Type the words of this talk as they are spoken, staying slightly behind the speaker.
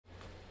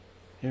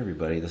Hey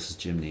everybody, this is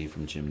Jim Nee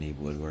from Jim Nee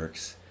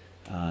Woodworks.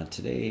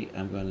 Today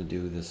I'm going to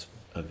do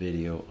a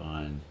video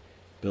on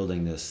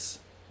building this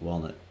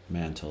walnut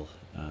mantle.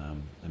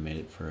 I made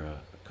it for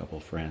a couple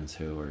friends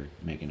who are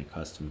making a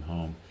custom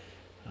home.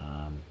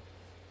 Um,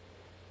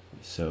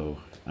 so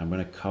I'm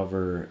going to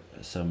cover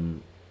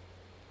some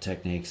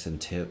techniques and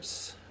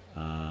tips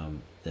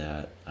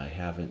that I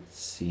haven't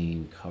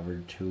seen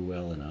covered too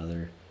well in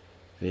other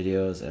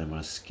videos, and I'm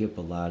going to skip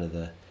a lot of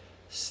the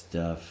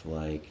stuff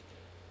like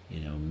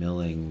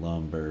milling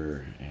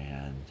lumber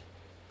and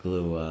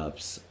glue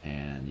ups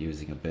and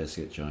using a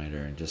biscuit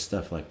jointer and just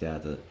stuff like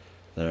that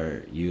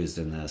are used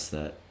in this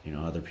that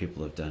other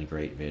people have done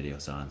great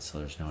videos on, so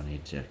there's no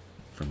need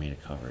for me to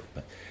cover it.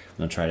 But I'm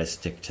going to try to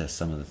stick to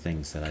some of the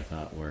things that I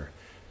thought were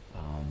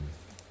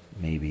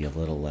maybe a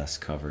little less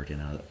covered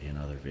in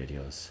other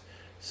videos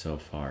so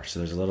far. So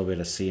there's a little bit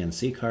of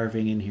CNC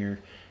carving in here,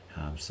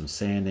 some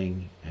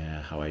sanding,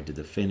 how I did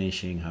the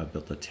finishing, how I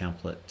built the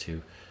template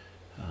to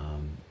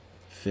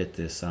fit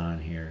this on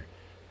here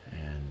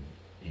and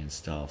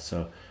install.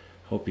 So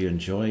hope you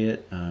enjoy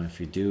it. If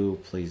you do,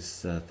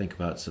 please think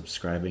about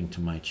subscribing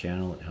to my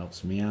channel. It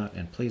helps me out,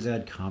 and please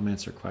add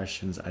comments or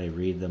questions. I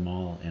read them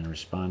all and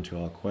respond to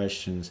all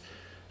questions,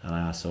 and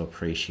I also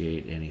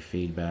appreciate any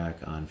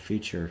feedback on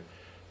future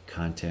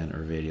content or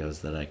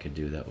videos that I could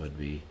do that would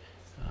be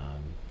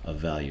of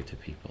value to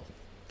people.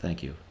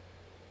 Thank you.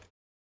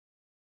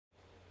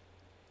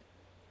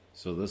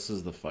 So this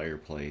is the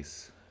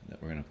fireplace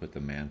that we're going to put the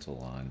mantle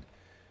on.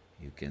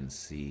 You can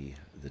see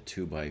the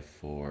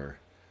 2x4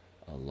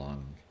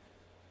 along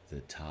the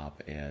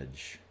top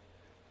edge.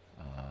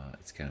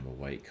 It's kind of a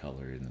white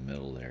color in the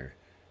middle there.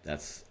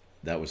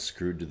 That was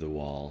screwed to the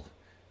wall,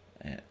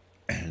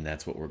 and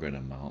that's what we're going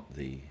to mount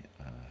the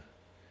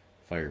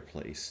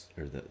fireplace,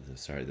 or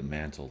the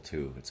mantle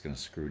to. It's going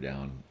to screw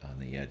down on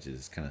the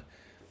edges. Kind of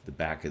the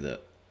back of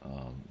the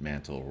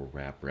mantle will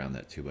wrap around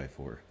that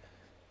 2x4.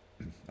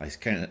 I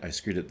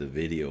screwed up the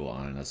video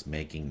on us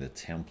making the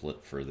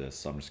template for this,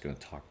 so I'm just going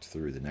to talk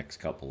through the next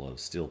couple of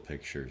still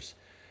pictures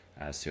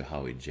as to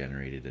how we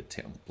generated a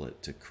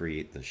template to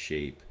create the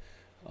shape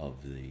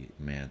of the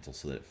mantle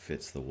so that it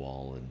fits the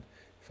wall and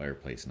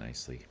fireplace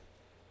nicely.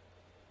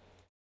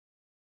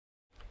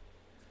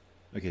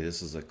 Okay,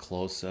 this is a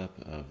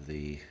close-up of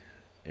the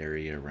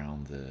area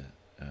around the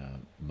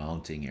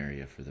mounting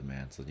area for the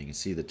mantle. You can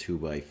see the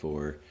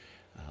 2x4.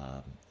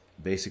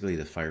 Basically,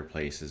 the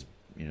fireplace is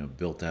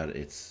built out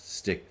its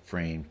stick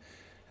frame,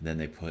 and then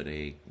they put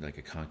a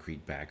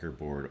concrete backer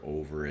board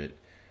over it,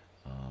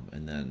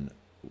 and then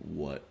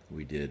what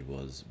we did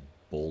was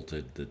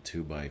bolted the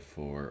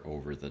 2x4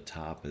 over the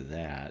top of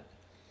that,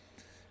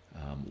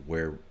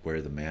 where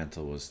the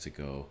mantle was to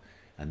go,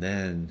 and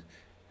then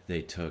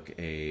they took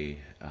a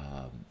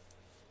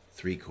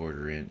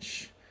 3/4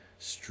 inch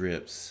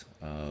strips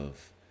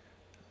of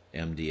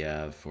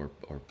MDF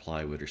or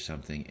plywood or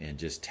something, and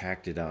just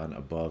tacked it on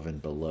above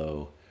and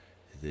below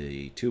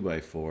the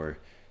 2x4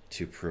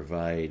 to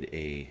provide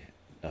a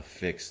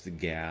fixed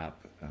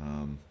gap,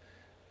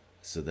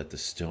 so that the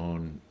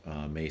stone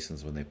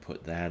masons, when they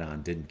put that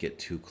on, didn't get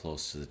too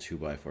close to the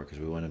 2x4, because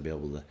we want to be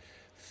able to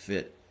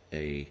fit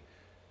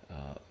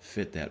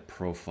that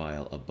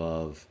profile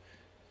above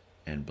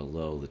and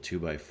below the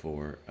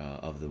 2x4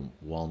 of the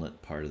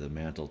walnut part of the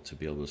mantle to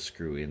be able to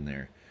screw in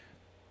there.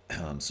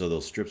 So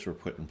those strips were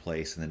put in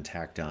place and then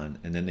tacked on,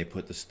 and then they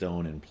put the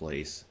stone in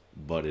place,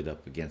 butted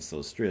up against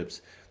those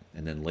strips,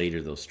 and then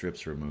later those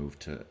strips were moved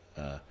to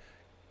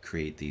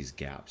create these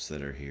gaps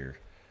that are here.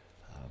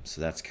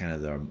 So that's kind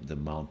of the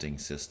mounting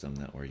system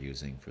that we're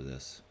using for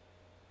this.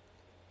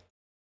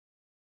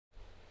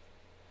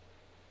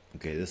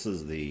 Okay, this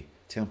is the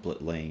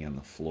template laying on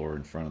the floor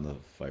in front of the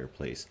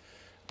fireplace.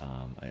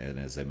 And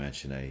as I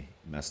mentioned, I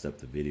messed up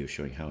the video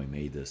showing how we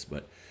made this,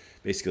 but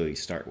basically we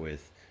start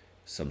with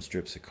some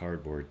strips of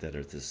cardboard that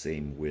are the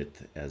same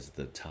width as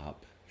the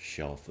top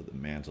shelf of the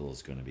mantle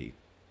is going to be.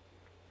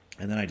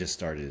 And then I just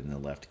started in the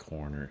left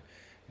corner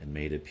and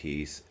made a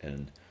piece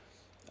and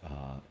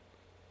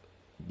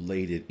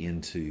laid it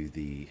into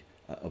the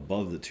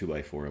above the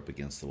 2x4 up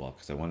against the wall,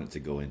 because I wanted to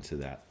go into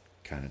that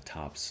kind of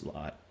top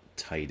slot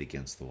tight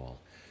against the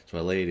wall. So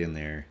I laid it in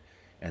there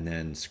and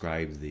then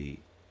scribed the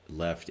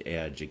left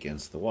edge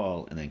against the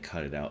wall and then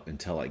cut it out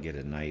until I get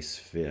a nice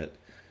fit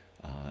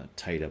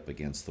tight up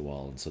against the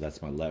wall. And so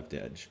that's my left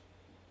edge.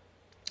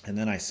 And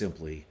then I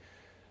simply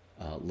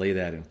lay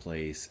that in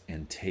place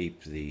and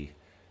tape the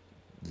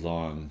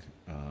long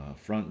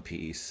front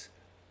piece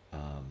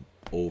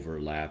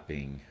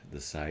overlapping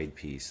the side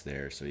piece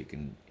there, so you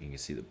can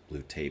see the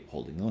blue tape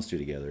holding those two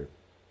together.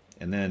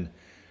 And then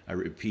I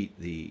repeat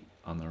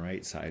on the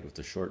right side with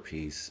the short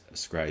piece,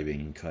 scribing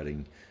and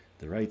cutting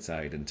the right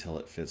side until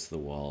it fits the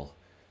wall.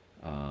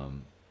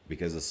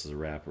 Because this is a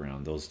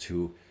wraparound, those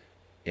two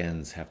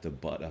ends have to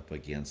butt up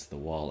against the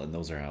wall, and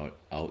those are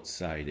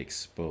outside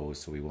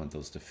exposed, so we want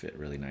those to fit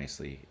really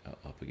nicely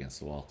up against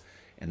the wall.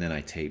 And then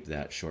I tape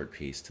that short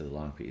piece to the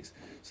long piece,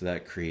 so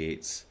that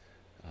creates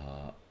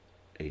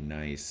a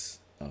nice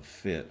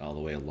fit all the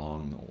way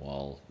along the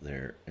wall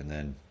there. And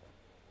then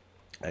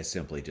I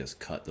simply just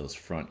cut those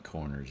front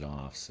corners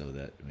off so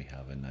that we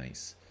have a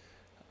nice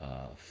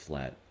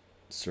flat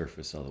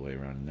surface all the way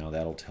around. Now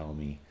that'll tell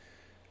me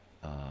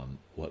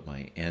what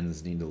my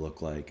ends need to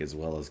look like, as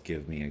well as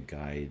give me a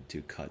guide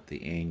to cut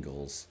the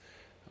angles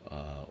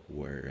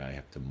where I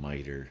have to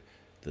miter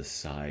the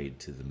side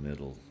to the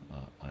middle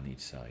on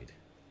each side.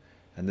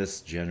 And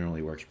this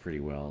generally works pretty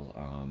well.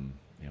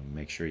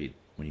 Make sure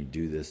when you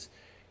do this,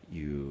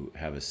 you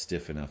have a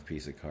stiff enough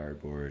piece of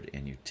cardboard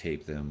and you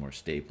tape them or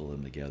staple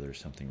them together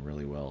something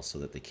really well so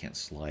that they can't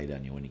slide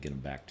on you when you get them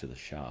back to the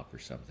shop or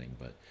something.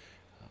 But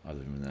other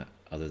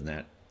than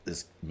that,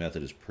 this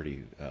method is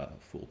pretty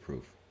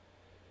foolproof.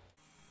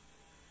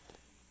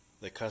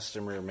 The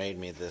customer made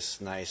me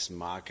this nice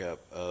mock-up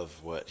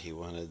of what he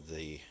wanted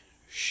the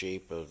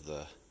shape of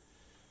the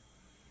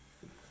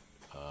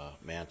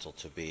mantle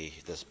to be.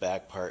 This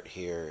back part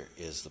here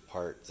is the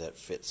part that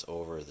fits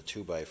over the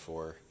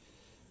 2x4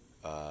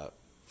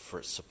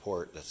 for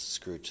support that's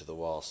screwed to the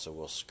wall. So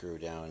we'll screw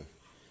down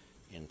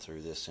in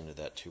through this into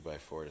that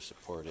 2x4 to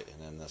support it, and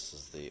then this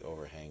is the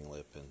overhang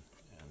lip and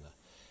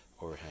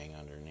the overhang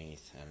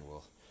underneath, and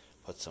we'll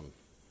put some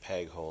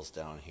peg holes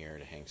down here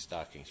to hang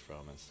stockings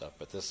from and stuff.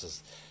 But this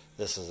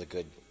is a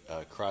good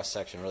cross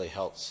section. Really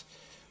helps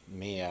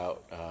me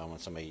out when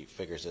somebody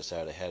figures this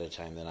out ahead of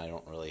time. Then I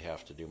don't really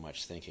have to do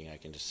much thinking. I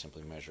can just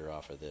simply measure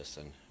off of this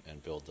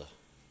and build the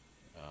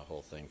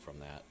whole thing from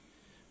that.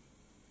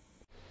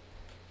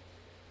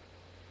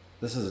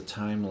 This is a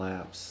time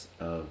lapse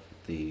of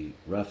the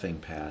roughing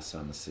pass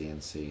on the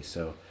CNC.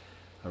 So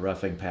a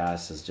roughing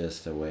pass is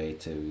just a way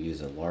to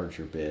use a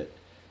larger bit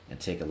and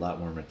take a lot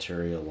more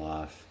material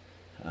off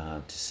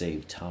to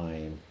save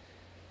time.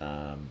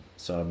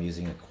 So I'm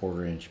using a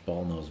 1/4 inch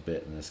ball nose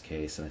bit in this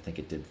case, and I think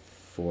it did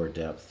 4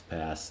 depth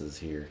passes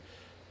here.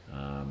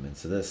 And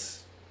so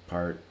this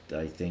part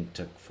I think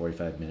took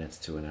 45 minutes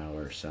to an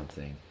hour or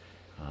something.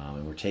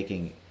 And we're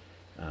taking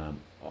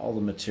all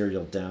the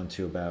material down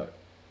to about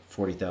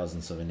 40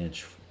 thousandths of an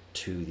inch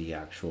to the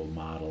actual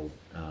model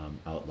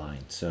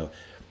outline. So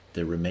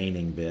the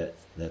remaining bit,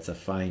 that's a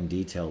fine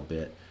detail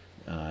bit,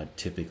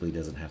 typically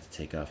doesn't have to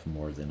take off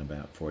more than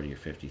about 40 or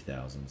 50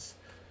 thousandths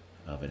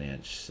of an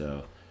inch.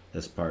 So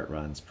this part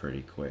runs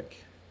pretty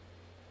quick.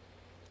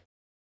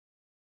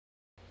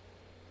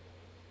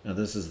 Now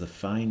this is the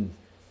fine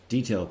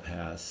detail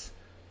pass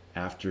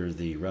after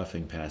the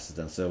roughing pass is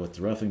done. So with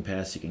the roughing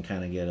pass, you can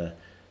kind of get a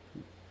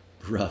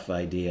rough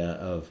idea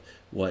of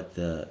what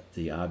the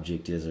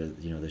object is, or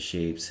the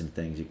shapes and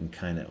things. You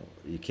can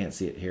you can't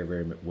see it here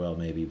very well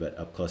maybe, but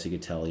up close you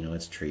could tell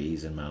it's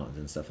trees and mountains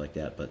and stuff like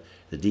that. But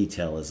the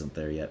detail isn't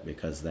there yet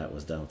because that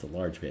was done with the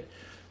large bit.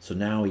 So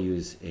now we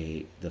use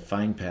the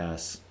fine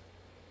pass,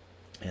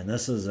 and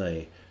this is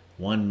a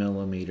 1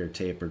 millimeter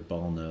tapered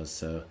ball nose.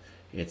 So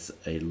it's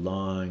a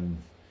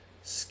long,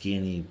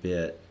 skinny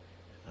bit,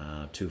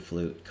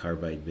 2-flute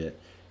carbide bit,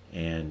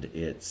 and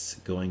it's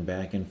going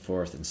back and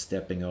forth and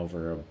stepping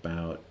over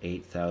about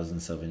 8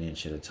 thousandths of an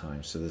inch at a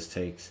time. So this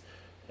takes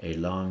a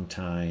long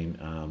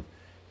time.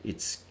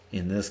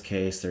 In this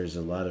case, there's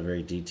a lot of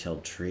very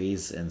detailed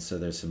trees, and so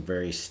there's some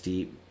very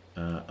steep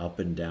up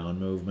and down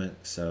movement.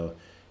 So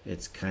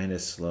it's kind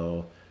of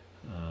slow.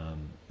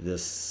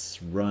 This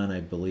run, I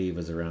believe,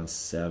 is around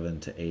 7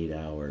 to 8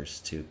 hours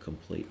to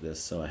complete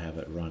this. So I have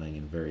it running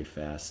in very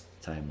fast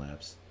time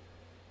lapse.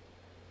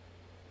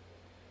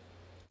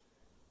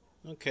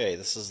 Okay,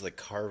 this is the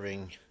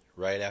carving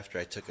right after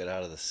I took it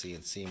out of the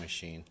CNC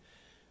machine.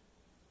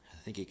 I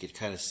think you could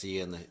kind of see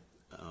in the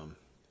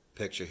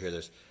picture here,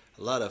 there's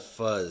a lot of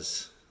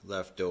fuzz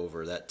left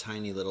over. That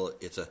tiny little,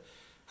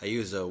 I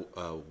use a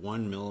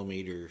 1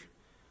 millimeter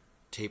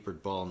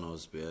tapered ball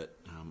nose bit.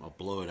 I'll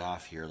blow it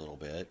off here a little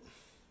bit.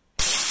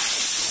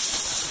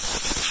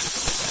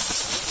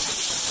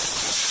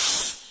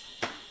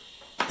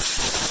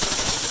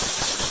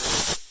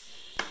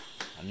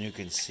 And you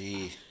can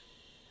see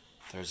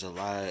there's a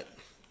lot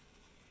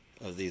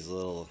of these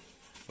little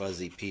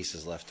fuzzy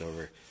pieces left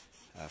over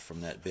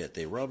from that bit.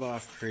 They rub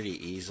off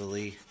pretty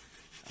easily.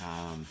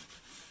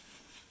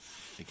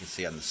 You can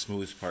see on the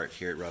smooth part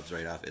here, it rubs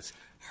right off. It's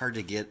hard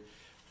to get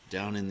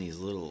down in these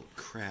little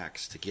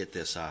cracks to get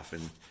this off,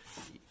 and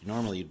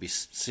normally you'd be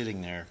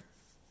sitting there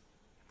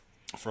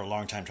for a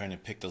long time trying to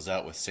pick those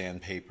out with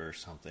sandpaper or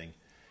something.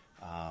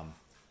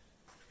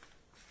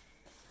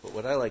 But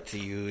what I like to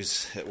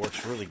use, it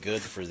works really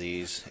good for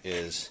these,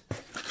 is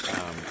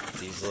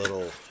these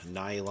little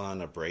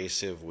nylon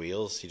abrasive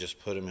wheels. You just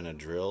put them in a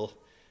drill,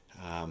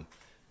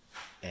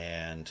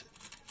 and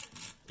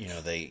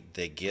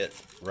they get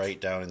right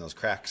down in those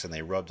cracks and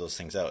they rub those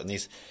things out. And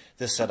this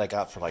set I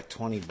got for like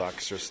 20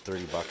 bucks or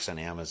 30 bucks on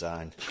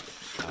Amazon.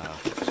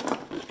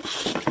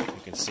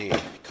 You can see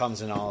it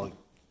comes in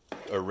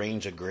a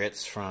range of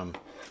grits from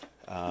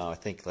I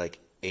think like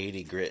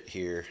 80 grit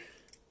here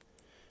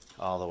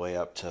all the way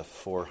up to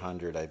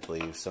 400, I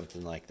believe,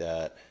 something like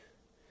that.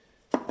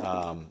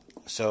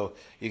 So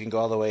you can go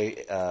all the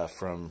way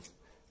from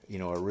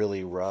a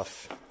really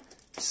rough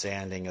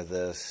sanding of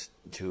this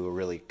to a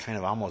really kind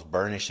of almost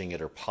burnishing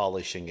it or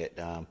polishing it.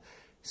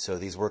 So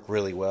these work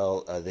really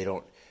well. They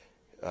don't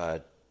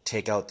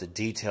take out the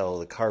detail of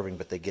the carving,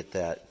 but they get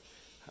that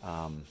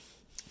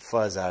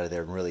fuzz out of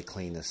there and really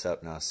clean this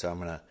up now. So I'm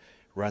going to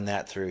run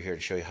that through here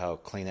to show you how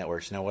clean that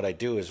works. Now what I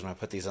do is when I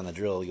put these on the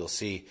drill, you'll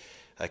see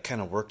I kind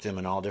of work them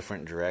in all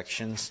different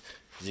directions.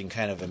 As you can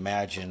kind of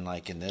imagine,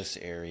 like in this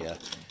area,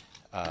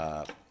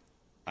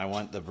 I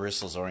want the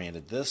bristles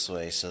oriented this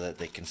way so that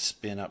they can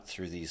spin up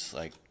through these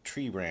like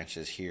tree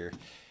branches here.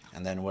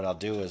 And then what I'll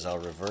do is I'll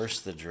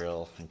reverse the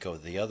drill and go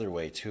the other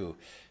way too.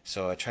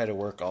 So I try to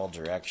work all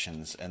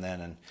directions, and then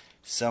in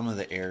some of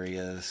the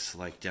areas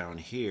like down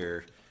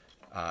here,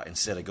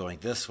 instead of going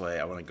this way,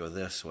 I want to go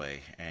this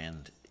way.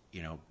 And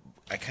you know,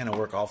 I kind of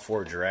work all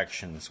four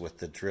directions with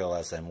the drill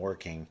as I'm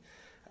working,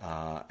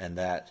 and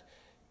that,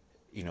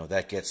 you know,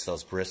 that gets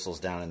those bristles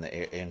down in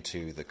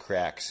into the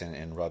cracks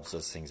and rubs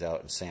those things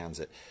out and sands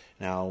it.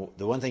 Now,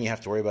 the one thing you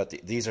have to worry about,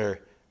 these are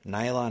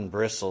nylon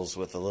bristles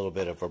with a little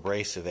bit of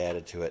abrasive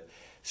added to it.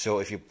 So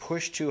if you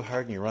push too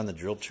hard and you run the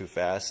drill too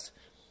fast,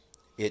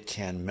 it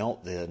can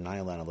melt the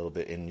nylon a little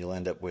bit, and you'll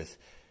end up with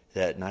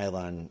that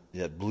nylon,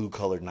 that blue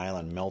colored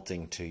nylon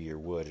melting to your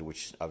wood,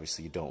 which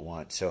obviously you don't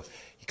want. So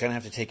you kind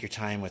of have to take your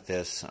time with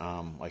this.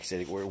 Like I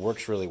said, it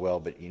works really well,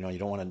 but you know, you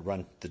don't want to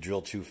run the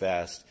drill too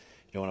fast.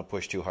 You don't want to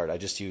push too hard. I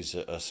just use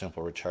a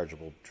simple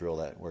rechargeable drill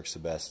that works the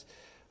best,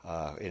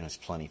 and it's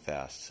plenty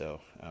fast.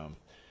 So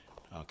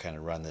I'll kind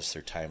of run this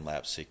through time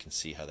lapse so you can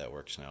see how that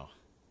works now.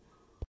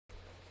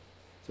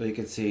 So you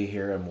can see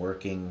here I'm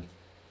working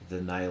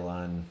the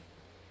nylon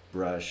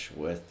brush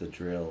with the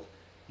drill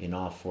in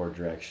all four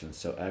directions.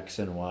 So X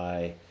and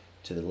Y,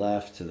 to the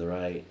left, to the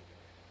right,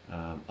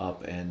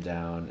 up and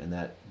down, and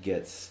that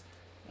gets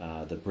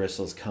the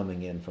bristles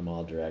coming in from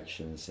all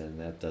directions, and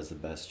that does the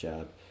best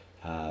job.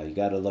 You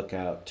got to look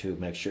out to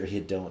make sure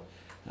you don't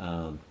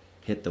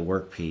hit the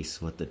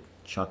workpiece with the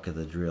chuck of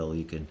the drill.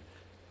 You can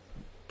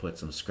put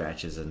some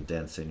scratches and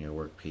dents in your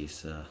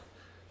workpiece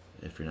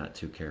if you're not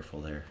too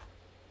careful there.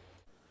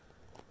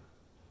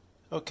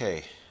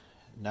 Okay,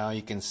 now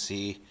you can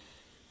see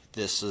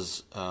this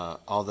is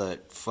all the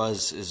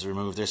fuzz is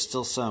removed. There's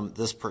still some,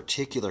 this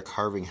particular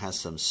carving has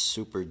some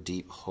super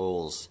deep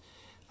holes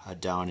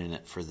down in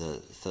it for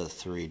the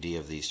 3D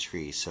of these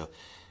trees. So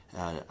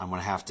I'm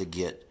going to have to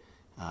get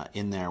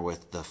in there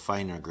with the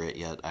finer grit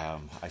yet.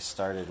 I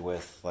started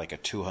with like a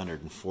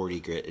 240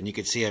 grit, and you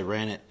can see I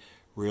ran it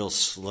real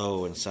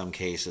slow in some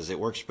cases. It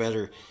works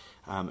better.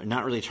 I'm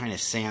not really trying to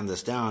sand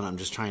this down. I'm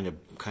just trying to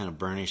kind of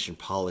burnish and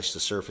polish the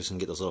surface and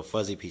get those little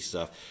fuzzy pieces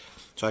off.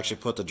 So I actually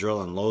put the drill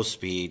on low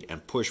speed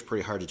and push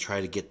pretty hard to try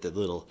to get the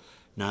little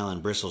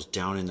nylon bristles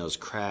down in those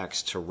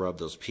cracks to rub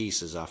those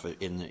pieces off.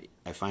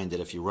 I find that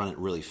if you run it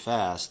really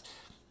fast,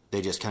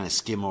 they just kind of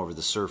skim over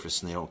the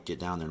surface and they don't get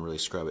down there and really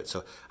scrub it.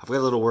 So I've got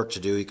a little work to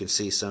do. You can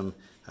see some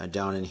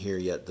down in here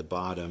yet at the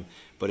bottom.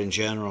 But in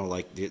general,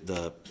 like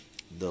the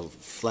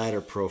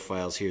flatter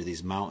profiles here,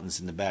 these mountains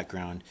in the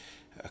background,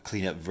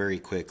 clean up very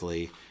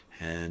quickly.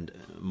 And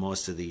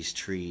most of these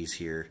trees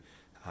here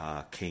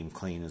came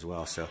clean as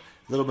well. So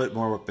a little bit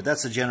more work, but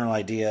that's the general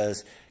idea,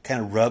 is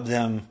kind of rub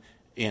them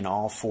in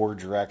all four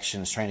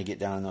directions, trying to get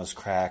down in those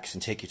cracks,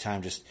 and take your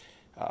time. Just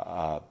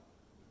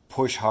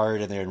push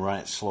hard in there and run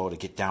it slow to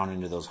get down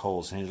into those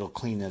holes, and it'll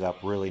clean it up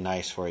really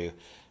nice for you.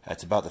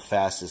 That's about the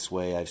fastest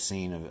way I've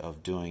seen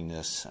of doing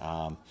this.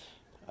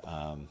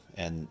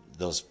 And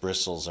those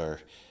bristles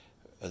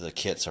the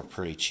kits are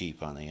pretty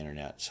cheap on the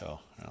internet, so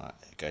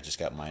I just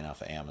got mine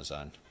off of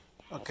Amazon.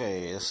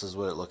 Okay, this is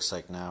what it looks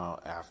like now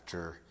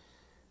after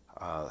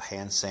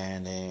hand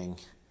sanding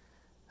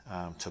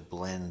to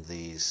blend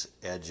these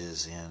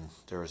edges in.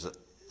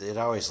 It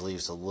always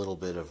leaves a little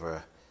bit of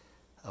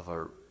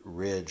a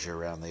ridge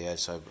around the edge,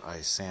 so I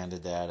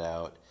sanded that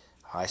out.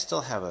 I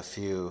still have a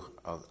few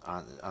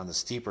on the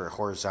steeper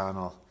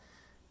horizontal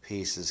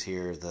pieces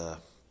here.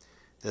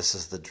 This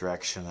is the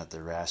direction that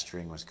the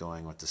rastering was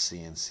going with the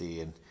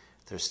CNC, and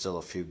there's still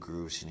a few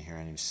grooves in here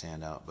I need to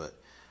sand out, but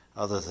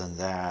other than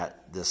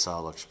that, this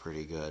all looks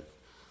pretty good.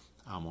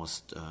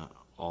 Almost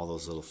all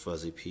those little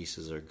fuzzy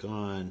pieces are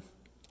gone.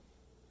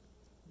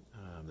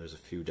 There's a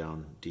few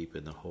down deep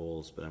in the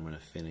holes, but I'm going to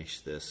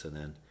finish this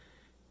and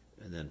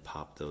then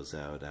pop those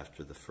out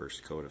after the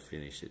first coat of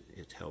finish.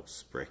 It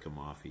helps break them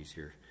off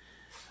easier.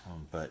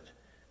 But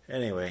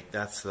anyway,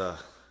 that's the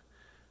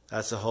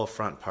whole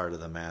front part of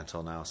the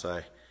mantle now. So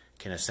I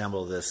can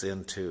assemble this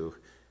into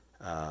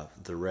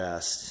the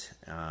rest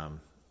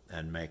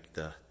and make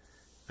the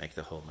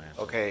whole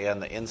mantle. Okay,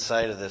 on the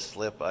inside of this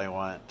lip, I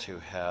want to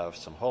have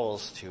some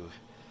holes to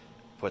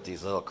put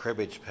these little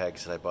cribbage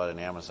pegs that I bought on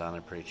Amazon.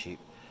 They're pretty cheap.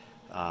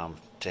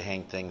 To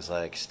hang things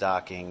like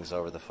stockings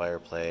over the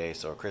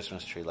fireplace or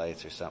Christmas tree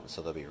lights or something,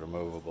 so they'll be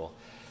removable.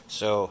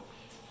 So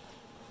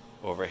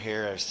over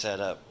here I've set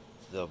up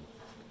the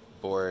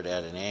board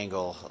at an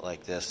angle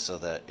like this so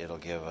that it'll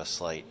give a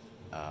slight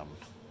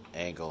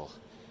angle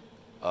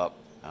up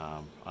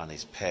on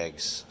these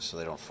pegs so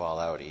they don't fall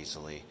out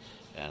easily.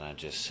 And I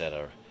just set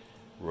a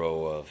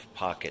row of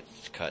pocket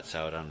cuts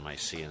out on my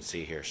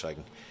CNC here so I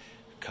can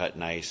cut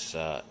nice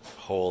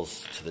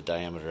holes to the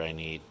diameter I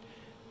need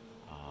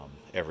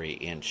every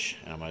inch,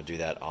 and I'm going to do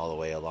that all the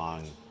way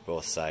along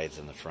both sides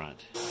and the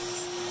front.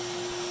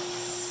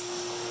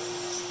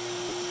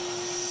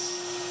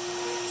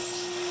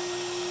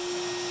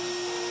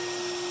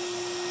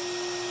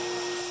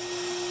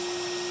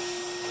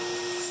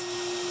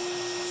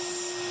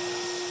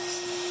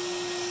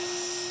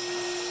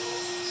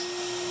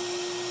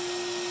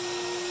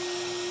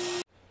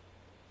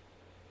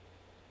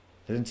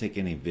 I didn't take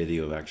any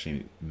video of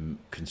actually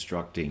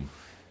constructing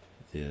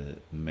the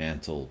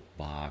mantle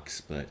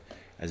box, but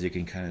as you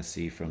can kind of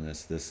see from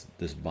this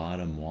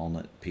bottom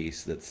walnut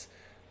piece that's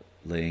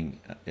laying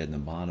in the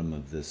bottom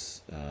of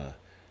this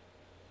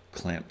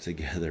clamped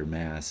together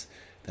mass,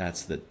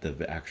 that's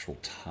the actual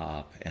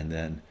top, and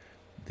then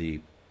the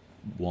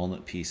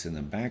walnut piece in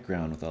the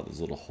background with all those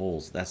little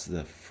holes, that's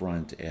the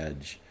front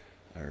edge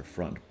or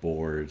front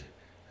board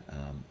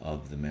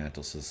of the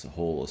mantle. So this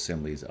whole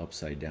assembly is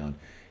upside down,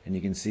 and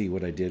you can see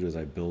what I did was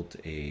I built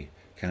a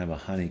kind of a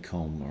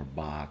honeycomb or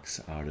box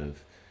out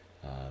of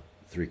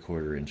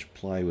 3/4 inch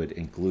plywood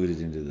and glued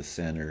it into the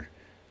center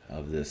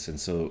of this, and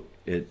so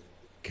it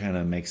kind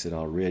of makes it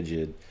all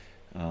rigid,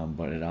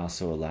 but it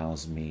also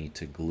allows me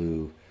to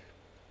glue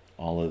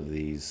all of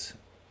these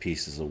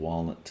pieces of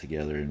walnut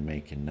together and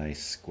make a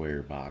nice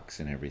square box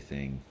and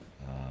everything,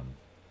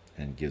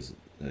 and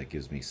that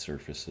gives me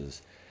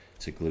surfaces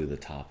to glue the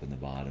top and the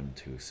bottom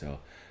to. So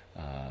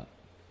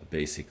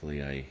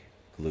basically I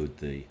glued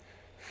the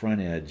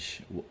front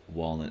edge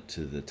walnut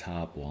to the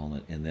top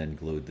walnut and then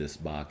glued this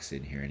box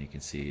in here, and you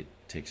can see it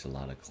takes a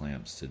lot of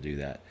clamps to do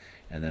that.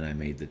 And then I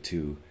made the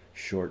two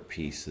short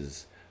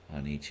pieces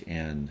on each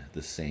end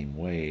the same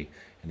way,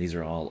 and these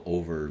are all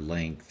over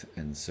length,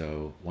 and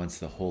so once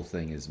the whole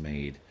thing is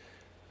made,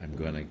 I'm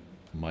going to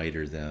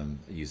miter them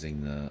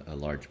using a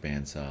large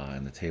bandsaw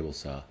and the table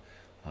saw.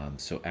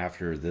 So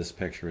after this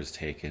picture was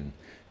taken,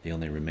 the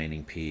only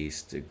remaining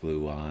piece to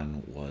glue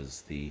on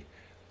was the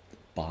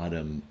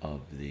bottom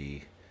of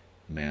the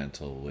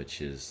mantle,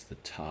 which is the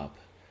top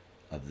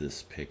of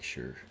this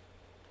picture.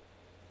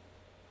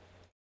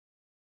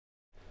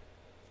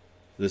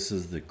 This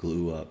is the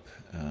glue up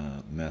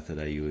method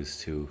I use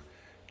to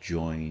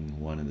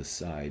join one of the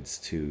sides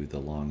to the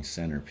long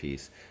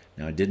centerpiece.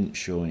 Now I didn't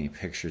show any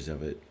pictures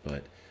of it,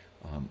 but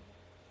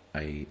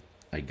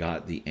I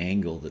got the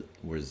angle that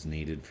was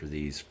needed for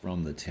these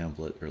from the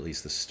template, or at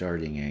least the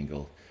starting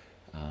angle.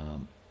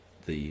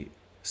 The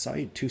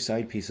two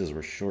side pieces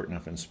were short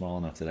enough and small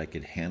enough that I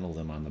could handle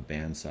them on the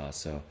bandsaw,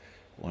 so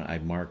when I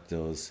marked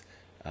those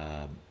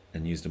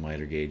and used a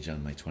miter gauge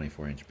on my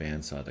 24-inch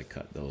bandsaw to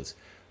cut those.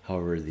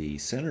 However, the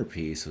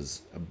centerpiece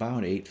was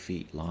about 8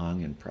 feet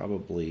long and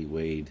probably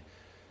weighed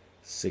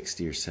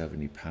 60 or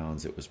 70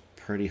 pounds. It was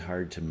pretty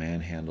hard to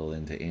manhandle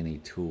into any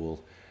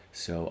tool,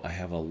 so I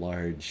have a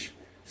large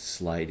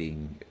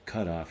sliding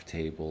cutoff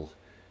table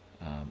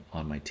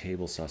on my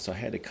table saw. So I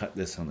had to cut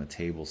this on the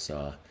table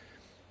saw,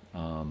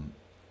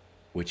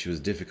 which was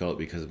difficult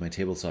because my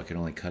table saw can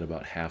only cut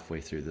about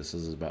halfway through. This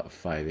is about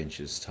 5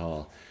 inches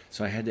tall,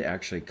 so I had to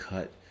actually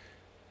cut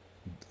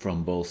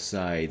from both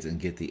sides and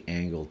get the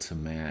angle to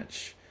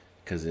match,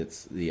 because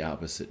it's the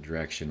opposite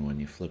direction when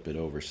you flip it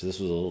over. So this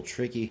was a little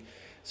tricky.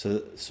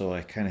 So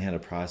I kind of had a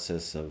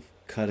process of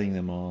cutting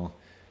them all,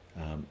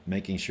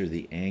 making sure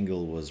the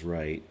angle was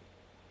right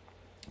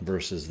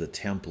versus the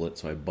template.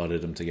 So I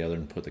butted them together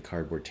and put the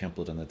cardboard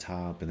template on the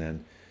top, and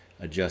then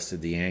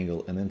adjusted the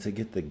angle. And then to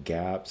get the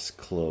gaps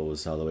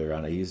closed all the way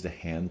around, I used a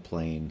hand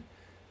plane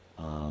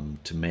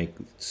to make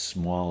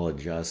small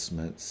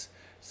adjustments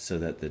so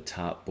that the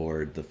top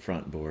board, the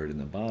front board, and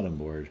the bottom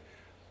board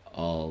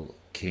all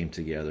came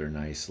together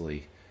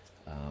nicely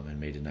and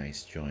made a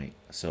nice joint.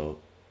 So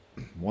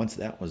once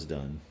that was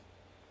done,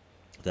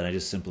 then I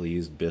just simply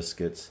used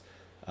biscuits,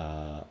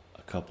 a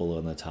couple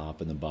on the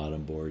top and the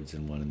bottom boards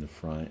and one in the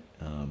front,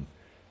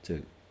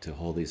 to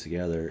hold these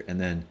together. And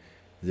then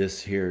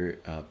this here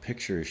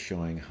picture is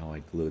showing how I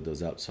glued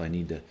those up. So I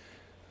need to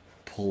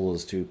pull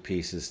those two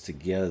pieces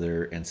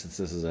together, and since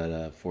this is at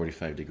a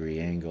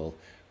 45-degree angle,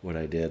 what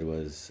I did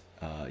was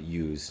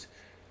used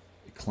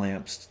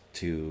clamps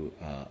to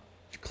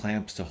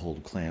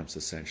hold clamps,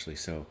 essentially.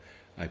 So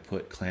I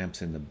put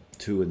clamps in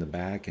two in the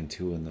back and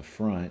two in the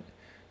front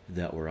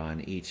that were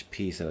on each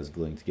piece that I was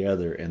gluing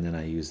together, and then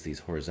I used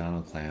these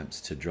horizontal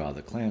clamps to draw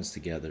the clamps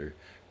together,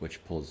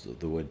 which pulls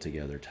the wood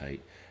together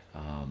tight.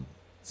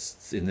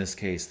 In this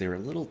case, they were a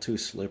little too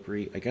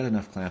slippery. I got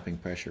enough clamping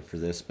pressure for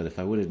this, but if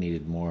I would have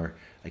needed more,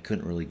 I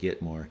couldn't really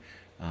get more.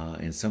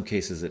 In some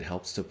cases, it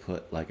helps to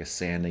put like a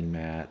sanding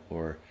mat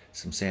or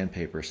some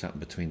sandpaper or something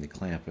between the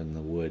clamp and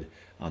the wood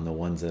on the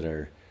ones that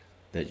are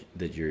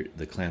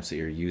the clamps that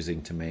you're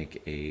using to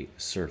make a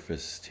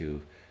surface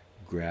to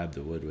grab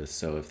the wood with.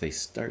 So if they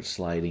start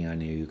sliding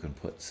on you, you can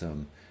put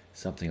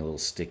something a little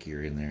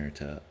stickier in there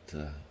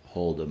to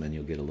hold them, and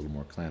you'll get a little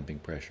more clamping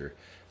pressure.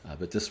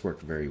 But this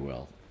worked very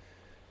well.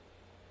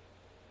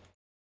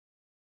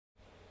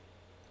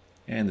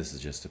 And this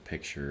is just a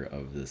picture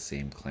of the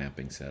same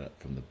clamping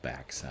setup from the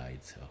back side.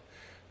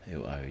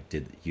 So I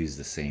did use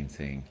the same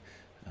thing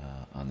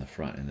on the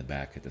front and the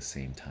back at the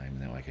same time.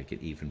 Now I could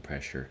get even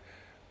pressure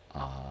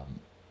on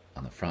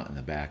the front and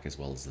the back, as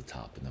well as the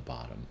top and the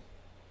bottom.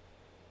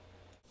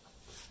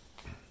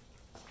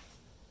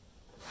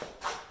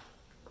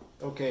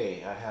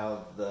 Okay, I have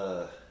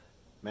the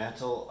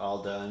mantle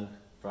all done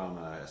from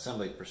an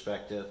assembly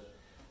perspective.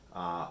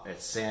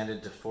 It's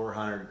sanded to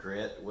 400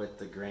 grit with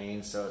the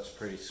grain, so it's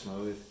pretty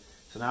smooth.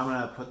 So now I'm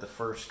going to put the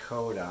first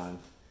coat on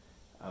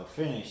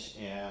finish,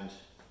 and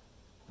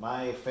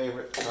my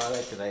favorite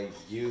product that I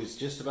use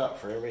just about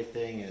for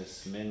everything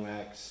is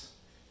Minwax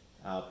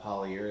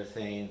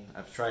polyurethane.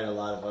 I've tried a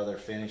lot of other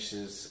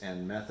finishes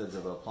and methods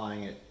of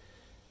applying it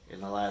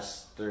in the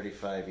last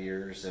 35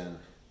 years, and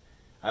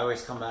I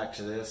always come back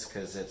to this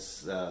because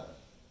it's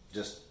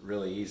just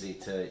really easy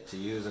to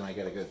use, and I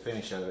get a good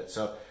finish out of it.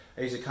 So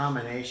I use a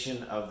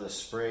combination of the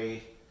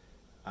spray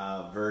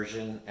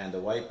version and the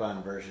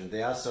wipe-on version.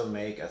 They also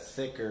make a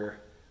thicker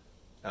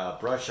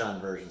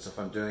brush-on version. So if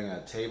I'm doing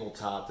a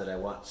tabletop that I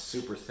want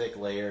super thick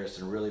layers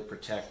and really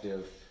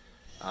protective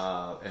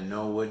and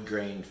no wood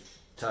grain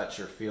touch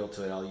or feel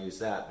to it, I'll use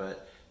that.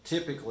 But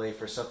typically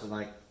for something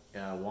like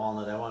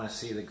walnut, I want to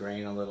see the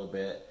grain a little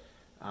bit,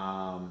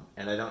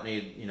 and I don't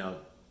need,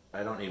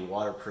 I don't need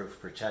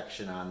waterproof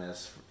protection on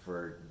this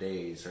for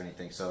days or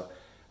anything. So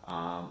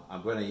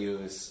I'm going to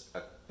use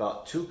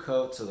about 2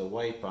 coats of the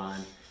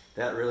wipe-on.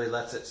 That really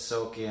lets it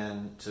soak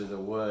in to the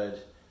wood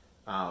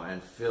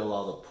and fill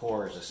all the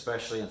pores,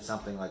 especially in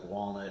something like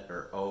walnut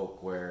or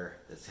oak where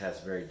it has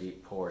very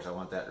deep pores. I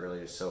want that really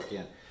to soak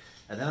in.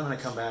 And then I'm going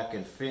to come back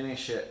and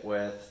finish it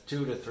with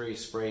 2 to 3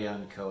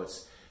 spray-on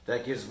coats.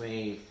 That gives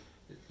me,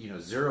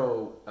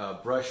 0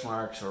 brush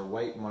marks or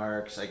white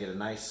marks. I get a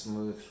nice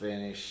smooth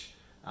finish.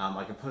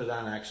 I can put it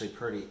on actually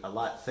a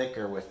lot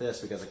thicker with this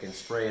because I can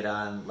spray it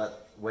on,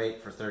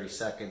 wait for 30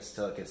 seconds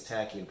till it gets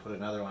tacky, and put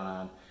another one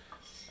on.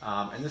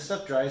 And this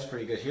stuff dries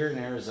pretty good. Here in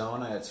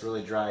Arizona, it's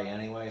really dry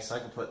anyway, so I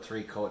can put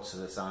 3 coats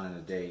of this on in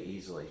a day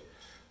easily.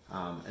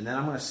 And then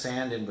I'm going to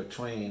sand in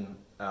between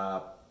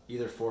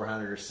either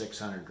 400 or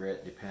 600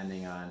 grit,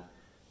 depending on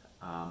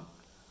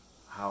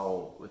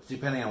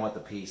what the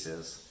piece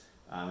is.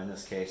 In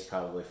this case,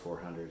 probably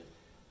 400.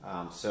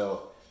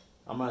 So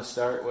I'm going to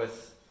start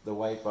with the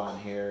wipe on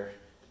here.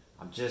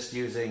 I'm just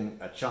using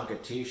a chunk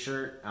of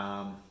t-shirt,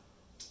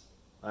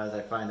 as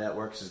I find that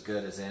works as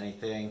good as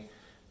anything.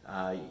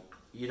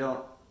 You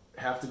don't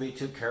have to be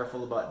too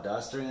careful about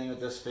dust or anything with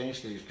this finish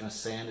because you're going to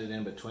sand it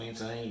in between,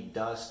 so any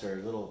dust or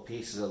little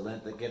pieces of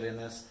lint that get in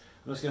this,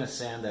 I'm just going to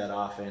sand that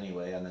off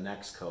anyway on the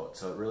next coat,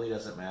 so it really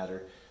doesn't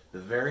matter. The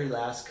very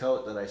last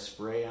coat that I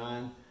spray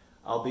on,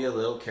 I'll be a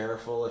little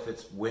careful. If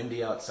it's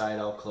windy outside,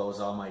 I'll close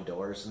all my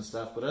doors and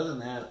stuff, but other than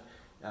that,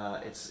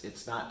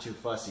 it's not too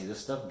fussy.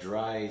 This stuff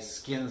dries,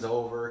 skins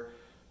over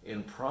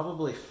in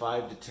probably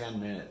 5 to 10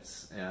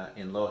 minutes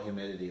in low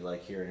humidity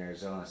like here in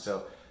Arizona.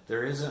 So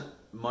there isn't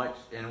much,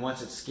 and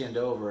once it's skinned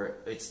over,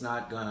 it's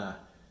not gonna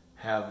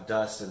have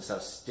dust and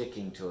stuff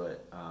sticking to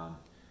it.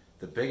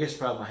 The biggest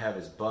problem I have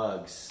is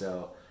bugs,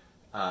 so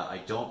I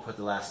don't put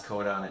the last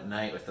coat on at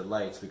night with the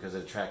lights because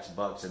it attracts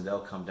bugs and they'll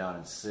come down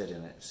and sit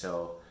in it.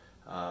 So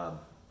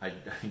I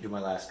do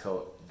my last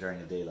coat during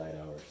the daylight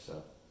hours.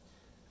 So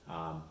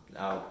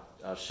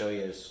I'll show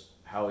you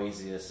how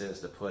easy this is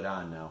to put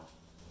on now.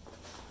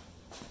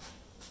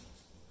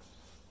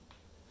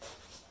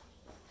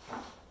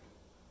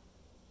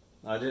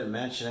 I didn't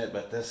mention it,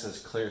 but this is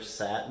clear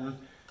satin.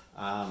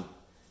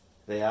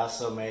 They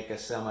also make a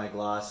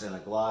semi-gloss and a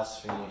gloss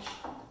finish.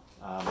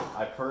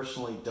 I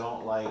personally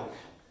don't like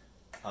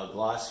a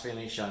gloss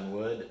finish on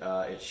wood.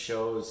 It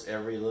shows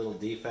every little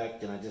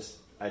defect, and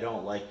I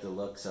don't like the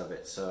looks of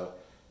it. So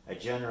I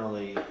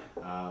generally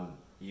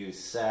use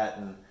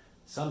satin.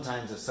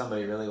 Sometimes if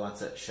somebody really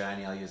wants it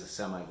shiny, I'll use a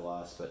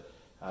semi-gloss, but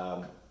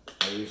I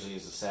usually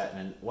use the satin.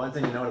 And one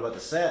thing to note about the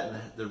satin,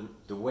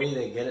 the way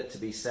they get it to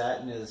be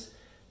satin is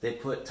they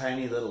put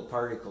tiny little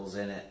particles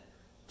in it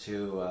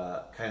to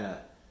kind of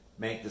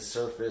make the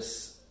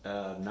surface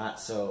not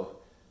so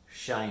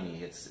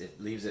shiny. It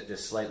leaves it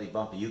just slightly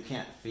bumpy. You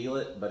can't feel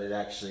it, but it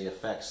actually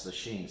affects the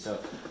sheen. So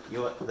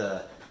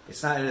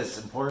it's not as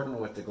important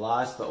with the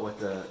gloss, but with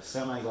the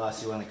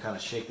semi-gloss, you want to kind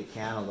of shake the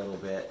can a little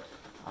bit.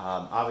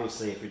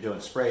 Obviously, if you're doing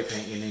spray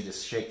paint, you need to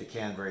shake the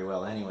can very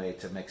well anyway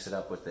to mix it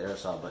up with the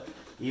aerosol. But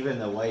even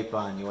the wipe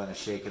on, you want to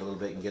shake it a little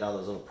bit and get all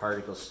those little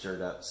particles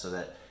stirred up so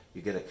that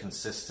you get a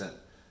consistent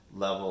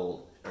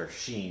level or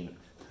sheen.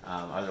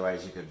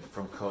 Otherwise, you could,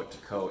 from coat to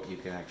coat, you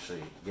can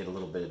actually get a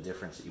little bit of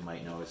difference that you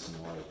might notice in the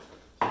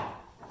white.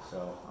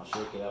 So I'll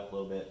shake it up a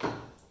little bit,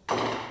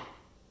 and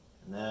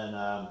then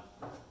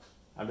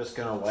I'm just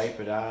going to wipe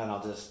it on.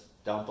 I'll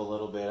just dump a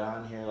little bit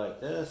on here like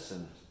this,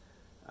 and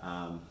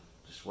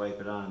just wipe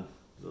it on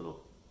a little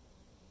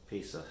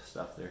piece of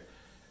stuff there.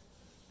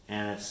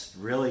 And it's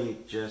really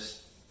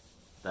just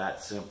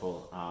that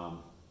simple.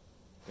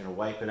 Going to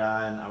wipe it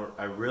on.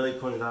 I really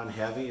put it on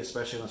heavy,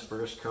 especially on this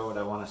first coat.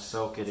 I want to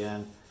soak it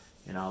in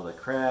all the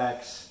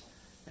cracks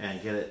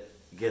and get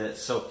it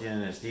soaked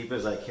in as deep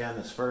as I can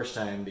this first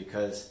time,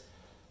 because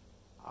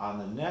on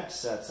the next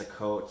sets of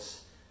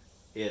coats,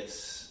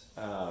 it's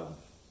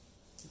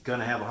going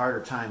to have a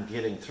harder time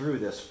getting through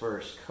this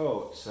first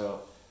coat.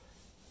 So,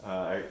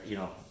 you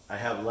know, I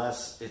have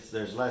less,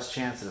 there's less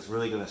chance that it's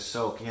really going to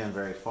soak in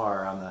very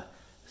far on the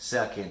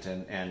second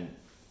and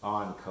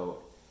on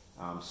coat.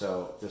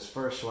 So this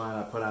first one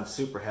I put on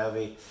super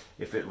heavy.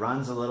 If it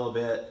runs a little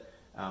bit,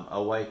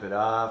 I'll wipe it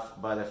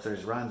off. But if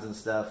there's runs and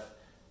stuff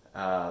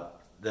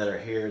that are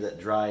here that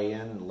dry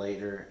in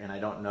later and I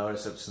don't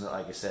notice, it's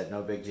like I said,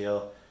 no big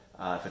deal.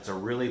 If it's a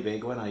really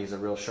big one, I'll use a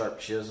real sharp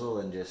chisel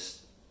and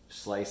just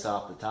slice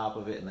off the top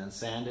of it and then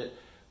sand it.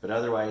 But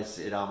otherwise,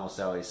 it almost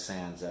always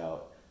sands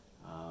out.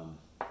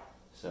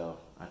 So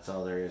that's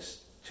all there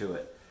is to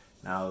it.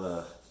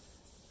 Now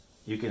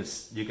you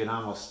can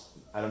almost,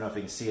 I don't know if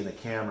you can see in the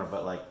camera,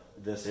 but like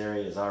this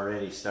area has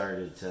already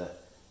started to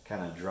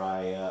kind of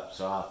dry up.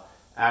 So I'll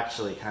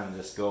actually kind of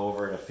just go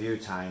over it a few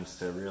times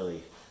to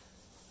really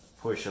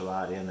push a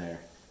lot in there.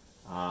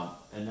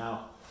 And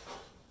now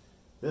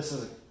this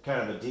is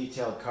kind of a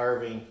detailed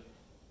carving.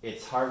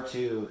 It's hard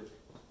to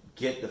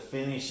get the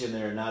finish in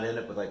there and not end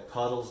up with like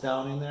puddles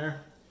down in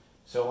there.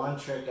 So one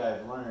trick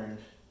I've learned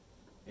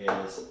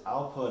is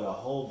I'll put a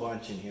whole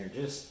bunch in here,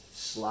 just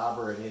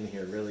slobber it in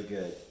here really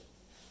good.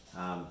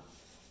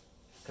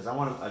 Because I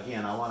want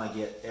to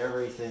get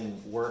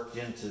everything worked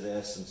into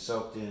this and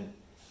soaked in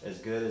as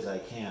good as I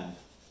can.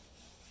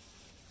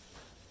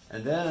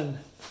 And then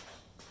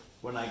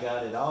when I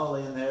got it all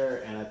in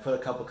there and I put a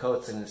couple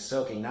coats and it's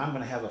soaking, now I'm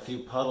going to have a few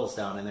puddles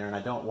down in there and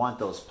I don't want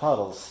those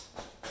puddles.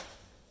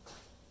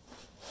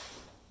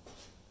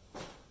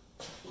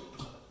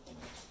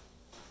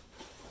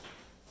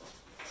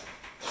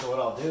 So what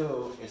I'll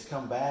do is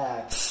come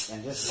back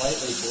and just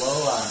lightly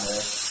blow on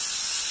this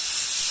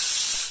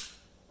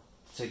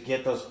to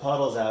get those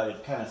puddles out.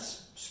 It kind of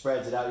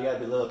spreads it out. You got to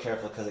be a little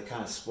careful because it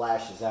kind of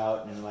splashes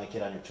out and it might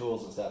get on your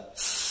tools and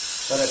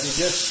stuff. But if you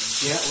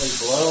just gently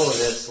blow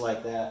this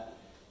like that,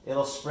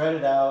 it'll spread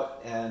it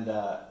out and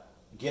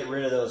get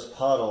rid of those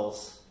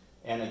puddles.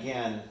 And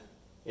again,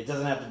 it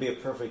doesn't have to be a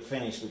perfect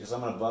finish because I'm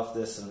going to buff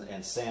this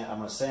and sand. I'm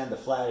going to sand the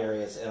flat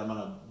areas and I'm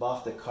going to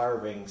buff the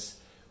carvings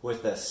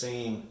with the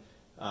same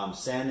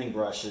sanding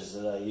brushes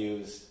that I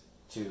used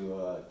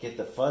to get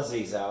the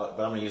fuzzies out,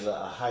 but I'm going to use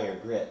a higher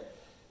grit.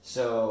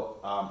 So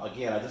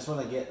again, I just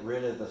want to get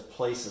rid of the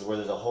places where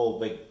there's a whole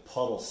big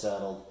puddle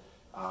settled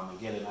and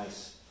get a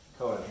nice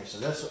coat in here. So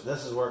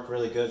this has worked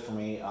really good for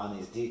me on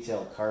these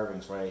detailed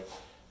carvings where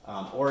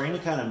or any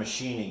kind of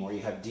machining where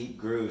you have deep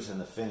grooves and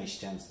the finish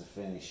tends to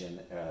finish and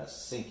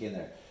sink in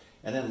there.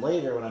 And then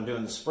later when I'm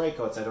doing the spray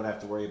coats, I don't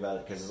have to worry about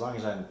it because as long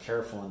as I'm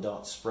careful and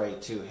don't spray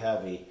too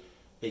heavy,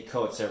 it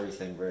coats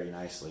everything very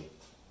nicely.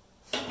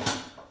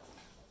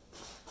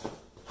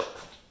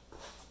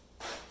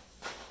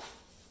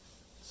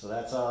 So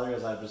that's all there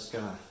is. I'm just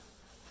going to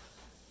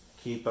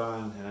keep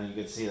on, and you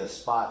can see the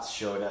spots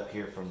showed up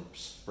here from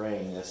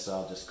spraying this, so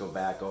I'll just go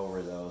back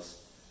over those.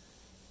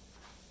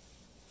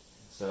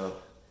 So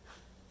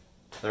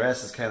the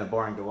rest is kind of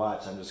boring to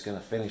watch. I'm just going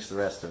to finish the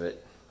rest of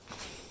it.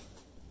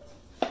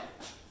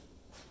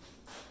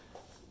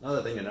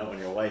 Another thing to note when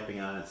you're wiping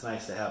on, it's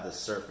nice to have the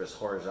surface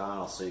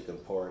horizontal so you can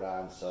pour it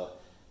on. So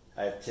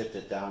I've tipped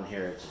it down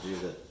here to do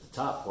the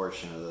top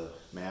portion of the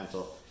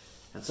mantle.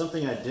 And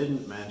something I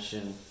didn't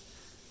mention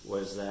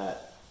was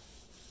that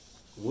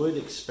wood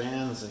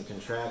expands and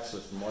contracts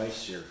with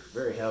moisture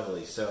very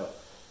heavily. So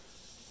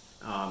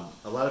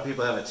a lot of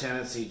people have a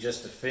tendency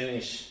just to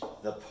finish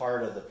the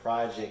part of the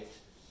project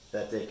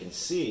that they can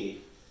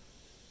see,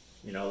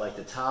 you know, like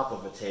the top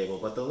of a table,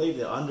 but they'll leave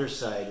the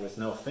underside with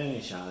no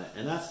finish on it,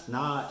 and that's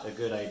not a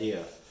good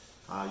idea.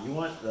 You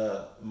want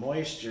the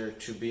moisture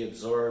to be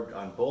absorbed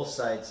on both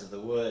sides of the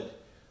wood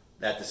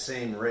at the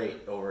same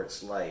rate over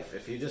its life.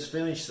 If you just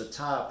finish the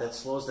top, that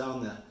slows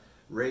down the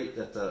rate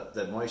that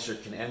the moisture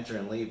can enter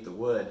and leave the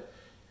wood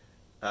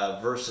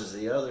versus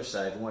the other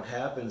side. And what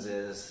happens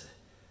is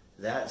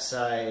that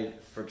side,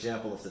 for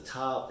example, if the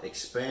top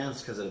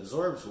expands because it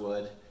absorbs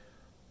wood,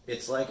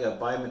 it's like a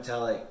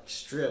bimetallic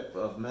strip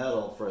of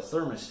metal for a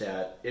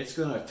thermostat. It's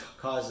going to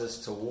cause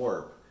this to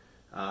warp.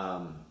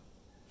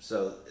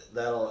 So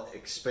that'll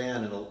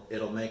expand and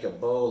it'll make a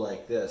bow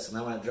like this. And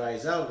then when it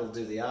dries out, it'll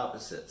do the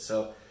opposite.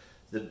 So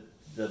the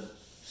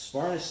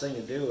smartest thing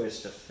to do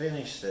is to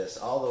finish this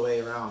all the way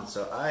around.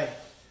 So I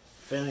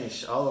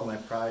finish all of my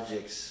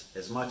projects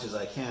as much as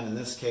I can. In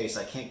this case,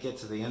 I can't get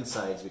to the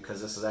insides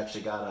because this has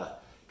actually got a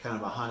kind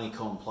of a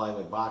honeycomb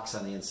plywood box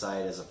on the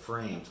inside as a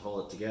frame to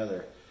hold it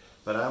together.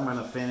 But I'm going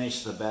to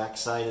finish the back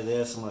side of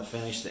this. I'm going to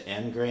finish the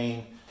end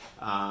grain.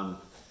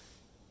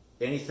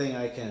 Anything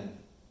I can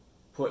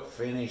put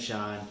finish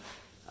on.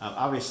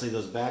 Obviously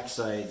those back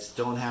sides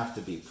don't have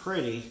to be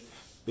pretty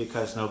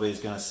because nobody's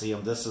going to see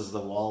them. This is the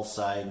wall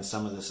side and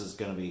some of this is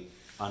going to be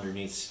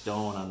underneath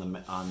stone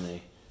on the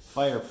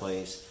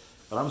fireplace.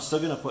 But I'm still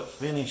going to put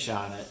finish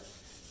on it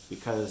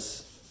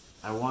because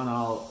I want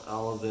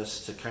all of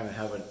this to kind of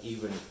have an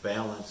even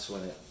balance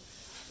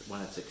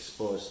when it's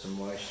exposed to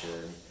moisture.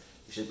 And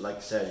you should, like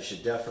I said, you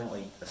should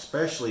definitely,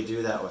 especially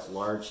do that with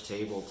large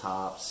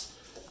tabletops,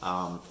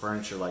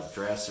 furniture like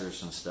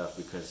dressers and stuff,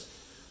 because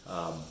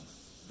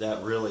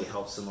that really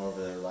helps them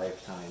over their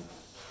lifetime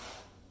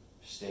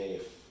stay,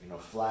 you know,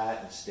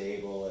 flat and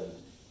stable and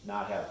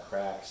not have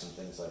cracks and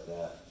things like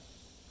that.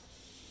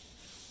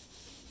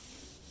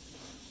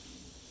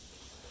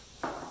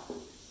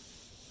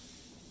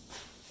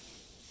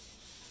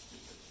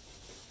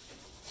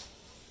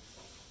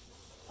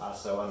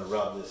 Also, I want to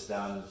rub this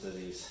down into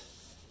these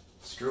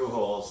screw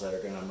holes that are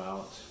going to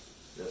mount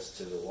this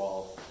to the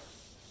wall.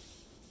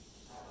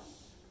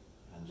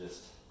 And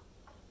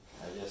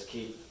I just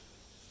keep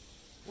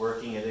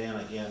working it in.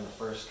 Again, the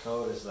first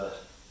coat is the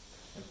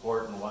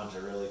important one to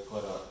really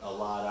put a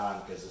lot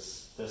on,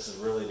 because this is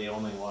really the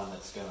only one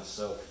that's going to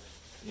soak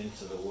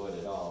into the wood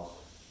at all.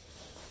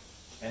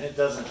 And it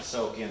doesn't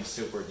soak in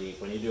super deep.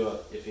 When you do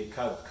if you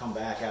come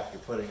back after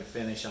putting a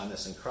finish on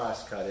this and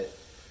cross cut it,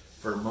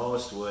 for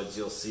most woods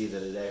you'll see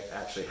that it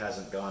actually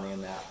hasn't gone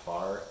in that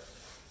far,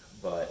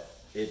 but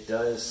it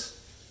does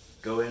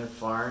go in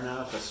far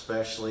enough,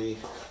 especially,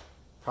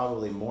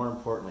 probably more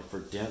importantly, for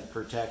dent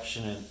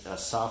protection and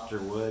softer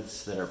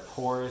woods that are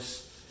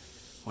porous.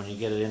 When you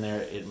get it in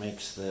there, it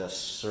makes the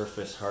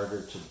surface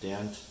harder to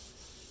dent.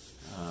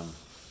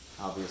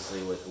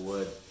 Obviously with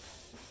wood,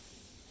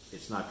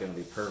 it's not going to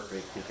be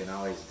perfect. You can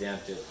always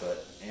dent it,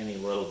 but any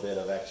little bit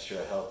of extra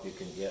help you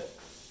can get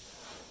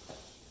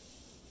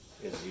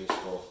is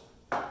useful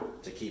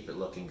to keep it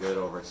looking good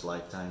over its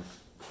lifetime.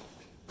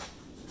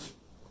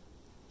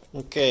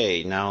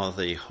 Okay, now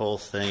the whole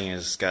thing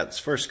has got its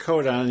first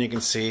coat on, and you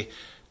can see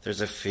there's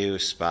a few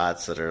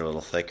spots that are a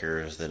little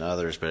thicker than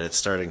others, but it's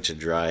starting to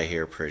dry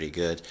here pretty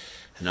good.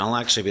 And I'll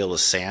actually be able to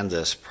sand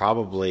this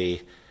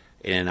probably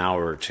in an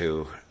hour or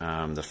two.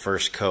 The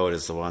first coat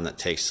is the one that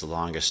takes the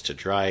longest to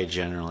dry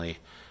generally.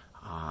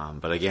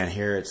 But again,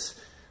 here it's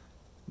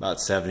about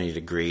 70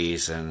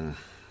 degrees and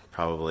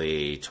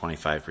probably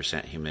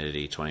 25%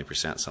 humidity,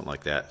 20%, something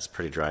like that. It's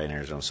pretty dry in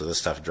Arizona, so this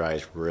stuff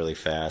dries really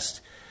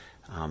fast.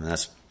 And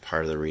that's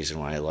part of the reason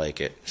why I like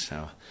it.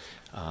 So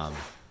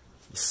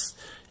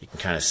you can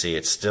kind of see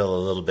it's still a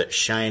little bit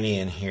shiny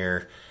in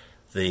here.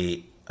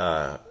 The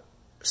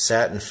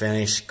satin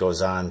finish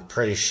goes on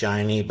pretty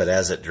shiny, but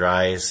as it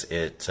dries,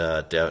 it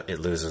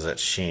loses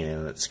its sheen,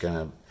 and it's going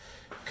to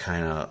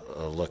kind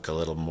of look a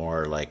little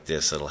more like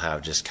this. It'll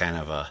have just kind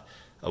of a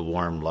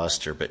warm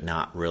luster, but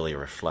not really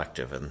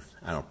reflective. And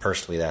I don't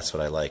personally, that's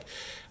what I like.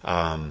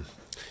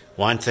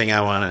 One thing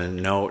I want to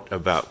note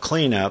about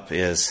cleanup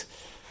is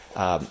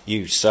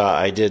you saw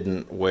I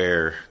didn't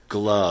wear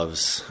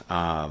gloves.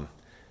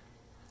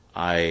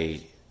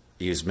 I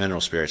use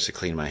mineral spirits to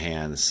clean my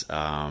hands.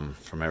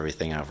 From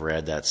everything I've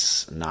read,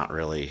 that's not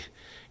really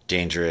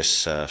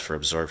dangerous for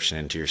absorption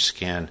into your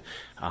skin.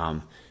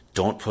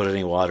 Don't put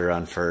any water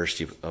on first.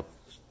 You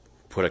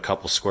put a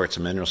couple squirts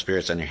of mineral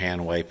spirits on your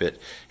hand, wipe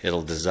it.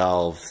 It'll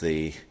dissolve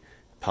the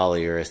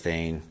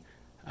polyurethane,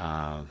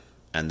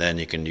 and then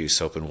you can use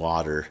soap and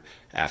water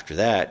after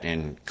that,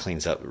 and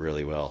cleans up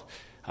really well.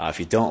 If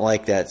you don't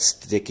like that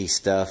sticky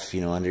stuff,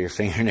 you know, under your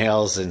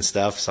fingernails and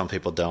stuff, some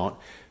people don't.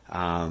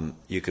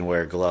 You can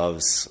wear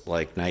gloves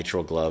like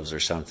nitrile gloves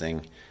or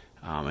something,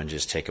 and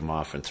just take them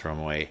off and throw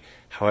them away.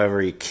 However,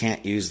 you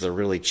can't use the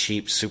really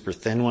cheap, super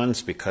thin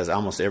ones, because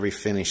almost every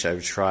finish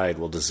I've tried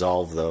will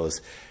dissolve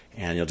those,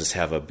 and you'll just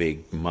have a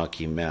big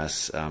mucky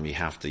mess. You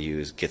have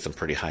to get some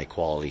pretty high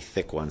quality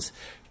thick ones,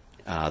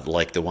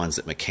 like the ones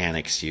that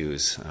mechanics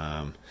use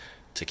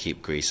to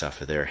keep grease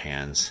off of their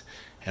hands.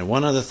 And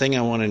one other thing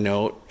I want to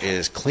note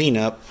is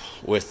cleanup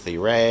with the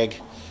rag.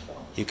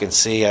 You can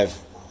see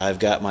I've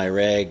got my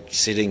rag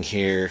sitting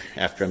here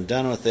after I'm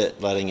done with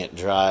it, letting it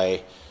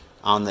dry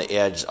on the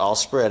edge, all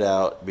spread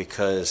out,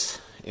 because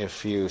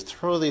if you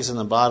throw these in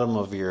the bottom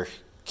of your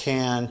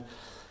can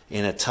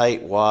in a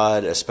tight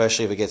wad,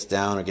 especially if it gets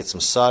down or gets some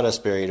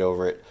sawdust buried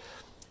over it,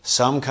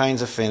 some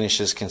kinds of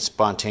finishes can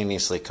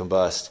spontaneously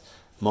combust,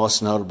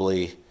 most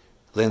notably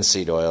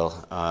linseed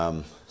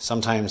oil.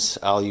 Sometimes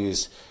I'll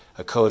use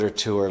a coat or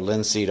two or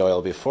linseed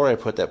oil before I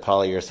put that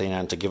polyurethane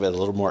on to give it a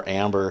little more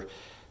amber,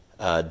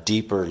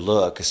 deeper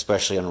look,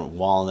 especially on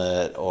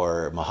walnut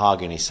or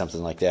mahogany,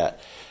 something like that.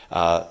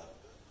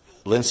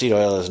 Linseed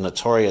oil is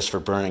notorious for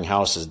burning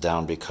houses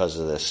down because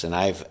of this, and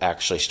I've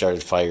actually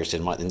started fires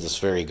in this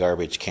very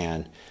garbage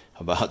can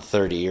about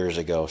 30 years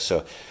ago.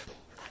 So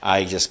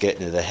I just get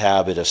into the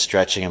habit of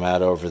stretching them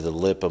out over the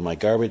lip of my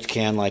garbage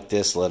can like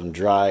this, let them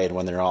dry, and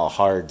when they're all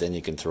hard, then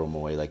you can throw them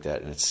away like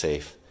that, and it's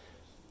safe.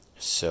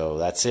 So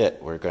that's it.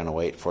 We're going to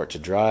wait for it to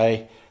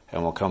dry,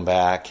 and we'll come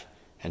back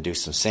and do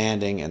some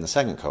sanding in the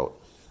second coat.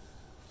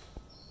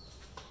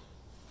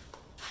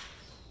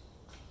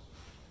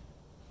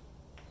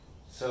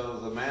 So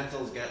the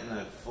mantle's getting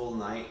a full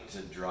night to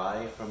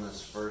dry from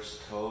this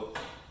first coat.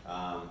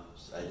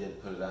 I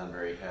did put it on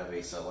very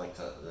heavy, so I like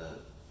the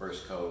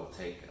first coat will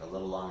take a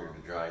little longer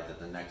to dry than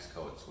the next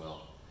coats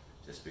will,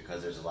 just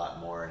because there's a lot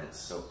more and it's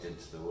soaked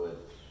into the wood.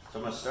 So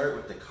I'm going to start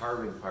with the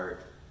carving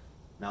part.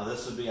 Now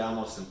this would be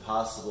almost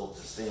impossible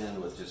to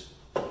sand with just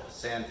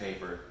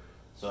sandpaper.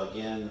 So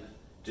again,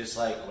 just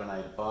like when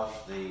I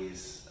buffed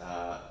these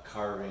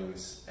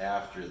carvings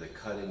after the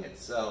cutting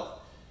itself,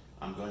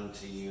 I'm going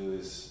to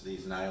use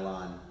these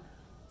nylon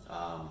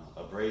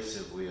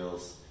abrasive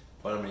wheels,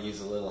 but I'm going to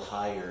use a little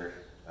higher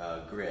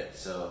grit.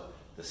 So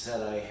the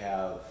set I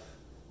have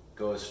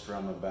goes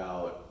from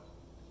about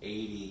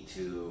 80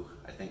 to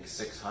I think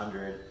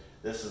 600.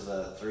 This is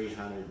a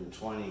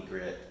 320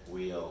 grit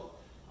wheel.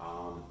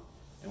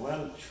 And what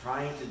I'm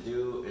trying to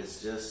do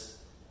is just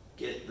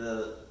get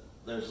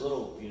there's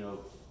little,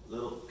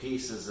 little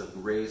pieces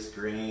of raised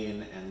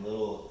grain and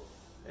little,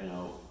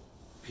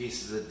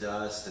 pieces of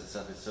dust and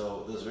stuff. And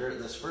so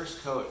this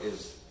first coat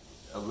is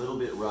a little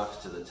bit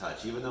rough to the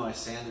touch. Even though I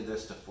sanded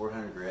this to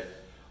 400 grit,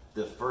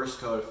 the first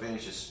coat of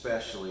finish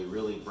especially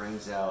really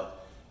brings out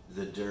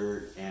the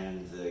dirt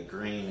and the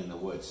grain in the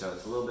wood. So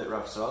it's a little bit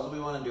rough. So all we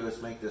want to do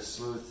is make this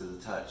smooth to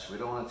the touch. We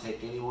don't want to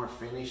take any more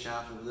finish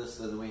off of this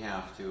than we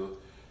have to,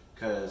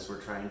 because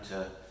we're trying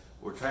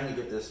to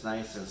get this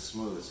nice and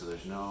smooth so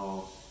there's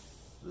no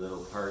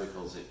little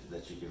particles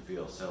that you can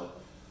feel. So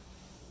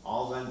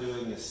all I'm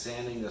doing is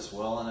sanding this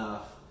well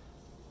enough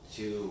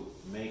to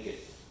make it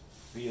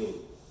feel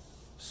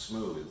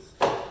smooth.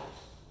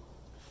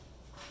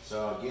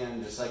 So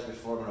again, just like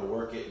before, I'm going to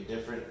work it in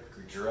different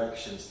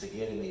directions to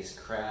get in these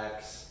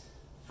cracks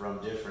from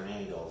different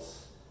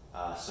angles,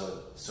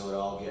 so it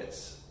all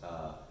gets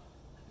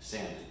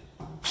sanded.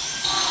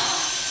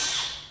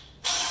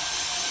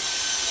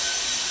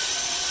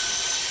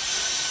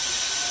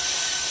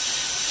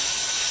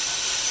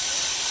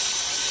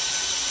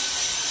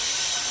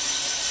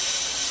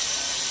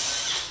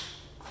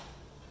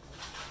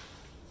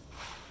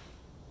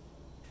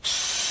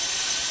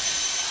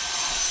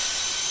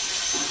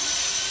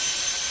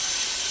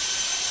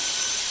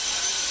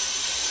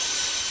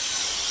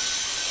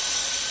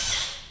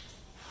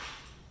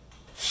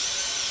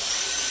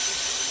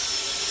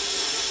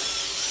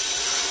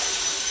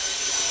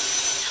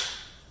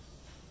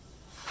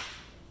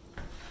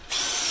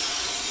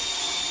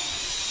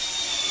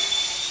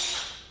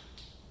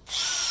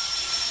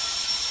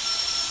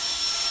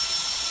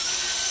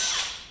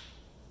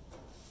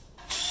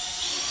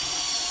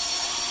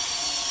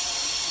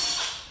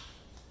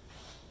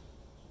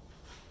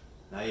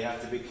 Now you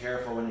have to be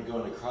careful when you're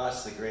going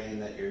across the grain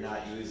that you're not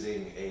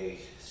using a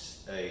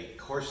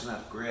coarse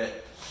enough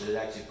grit that it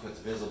actually puts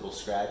visible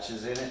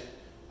scratches in it.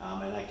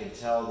 And I can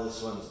tell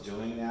this one's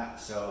doing that,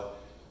 so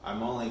I'm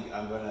going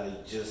to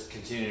just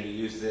continue to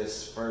use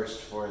this first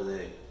for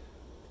the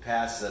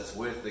pass that's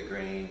with the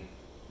grain,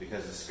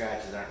 because the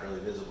scratches aren't really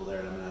visible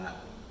there, and I'm going to not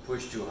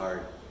push too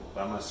hard.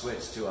 But I'm going to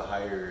switch to a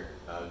higher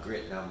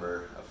grit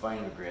number, a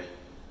finer grit,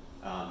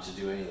 to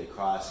do any of the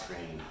cross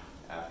grain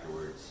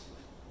afterwards.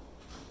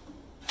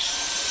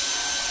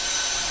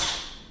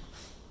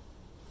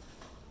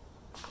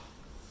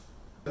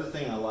 The other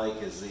thing I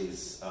like is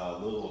these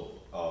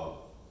little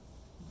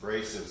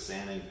abrasive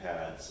sanding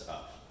pads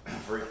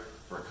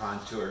for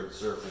contoured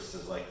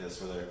surfaces like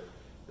this, where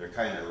they're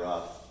kind of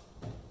rough.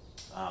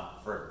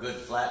 For good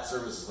flat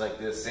surfaces like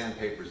this,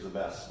 sandpaper is the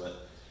best.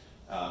 But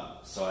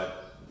so I've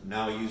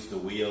now used the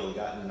wheel and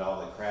gotten into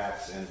all the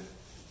cracks, and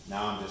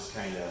now I'm just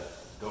kind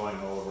of going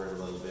over it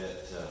a little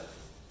bit to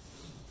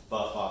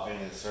buff off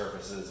any of the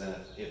surfaces, and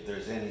if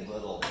there's any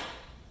little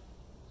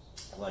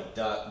like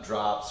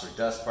drops or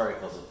dust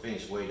particles of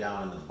finish way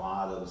down in the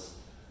bottoms,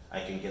 I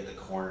can get the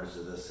corners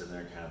of this in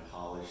there and kind of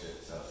polish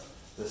it. So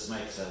this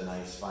makes a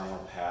nice final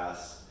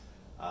pass.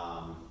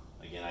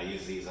 Again, I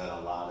use these on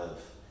a lot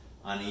of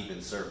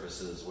uneven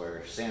surfaces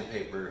where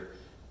sandpaper,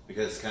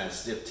 because it's kind of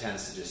stiff,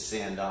 tends to just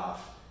sand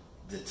off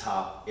the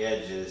top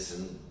edges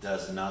and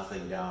does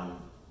nothing down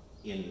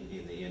in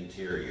the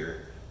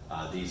interior.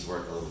 These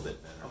work a little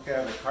bit better. Okay,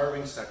 I have the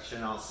carving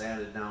section all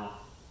sanded now.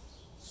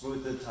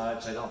 Smooth to the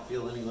touch. I don't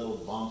feel any little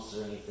bumps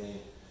or anything.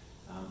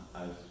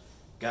 I've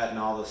gotten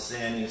all the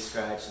sanding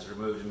scratches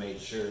removed and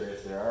made sure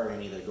if there are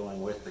any, they're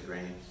going with the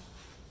grain.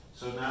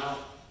 So now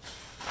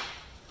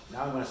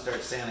I'm going to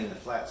start sanding the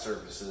flat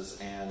surfaces,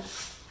 and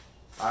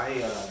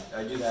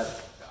I do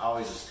that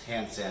always just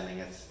hand sanding.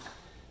 It's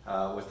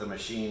with the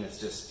machine, it's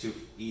just too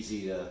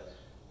easy to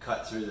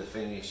cut through the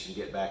finish and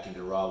get back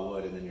into raw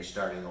wood, and then you're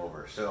starting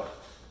over. So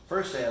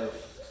first I have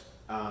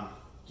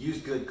use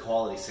good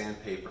quality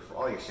sandpaper for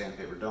all your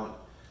sandpaper.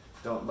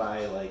 Don't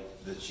buy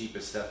like the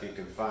cheapest stuff you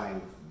can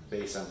find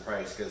based on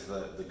price, because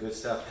the good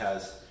stuff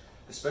has,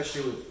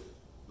 especially with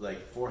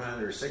like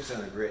 400 or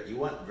 600 grit, you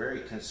want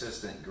very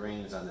consistent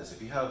grains on this.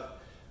 If you have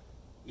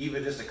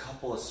even just a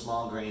couple of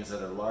small grains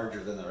that are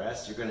larger than the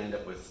rest, you're going to end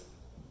up with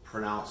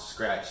pronounced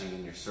scratching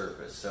in your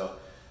surface. So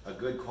a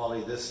good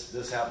quality,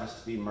 this happens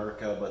to be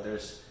Merca, but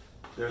there's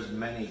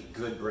many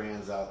good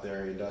brands out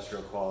there,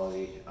 industrial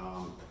quality,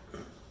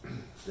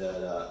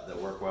 that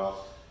work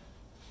well.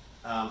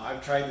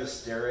 I've tried the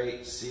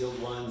Sterate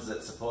sealed ones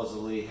that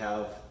supposedly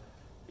have,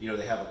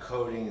 they have a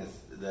coating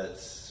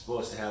that's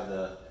supposed to have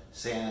the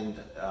sand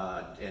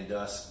and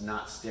dust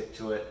not stick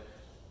to it.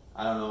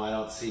 I don't know, I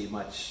don't see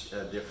much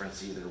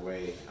difference either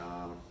way.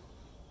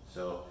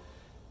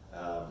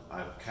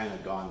 I've kind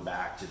of gone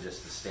back to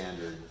just the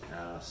standard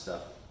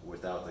stuff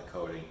without the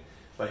coating.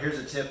 But here's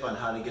a tip on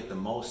how to get the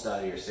most out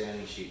of your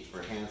sanding sheets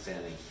for hand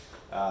sanding.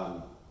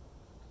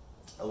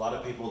 a lot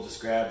of people just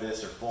grab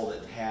this or fold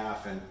it in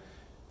half and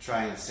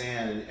try and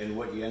sand, and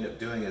what you end up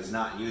doing is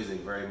not using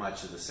very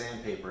much of the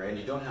sandpaper, and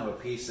you don't have a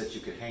piece that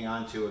you could hang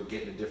on to and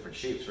get into different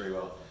shapes very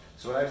well.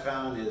 So what I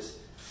found is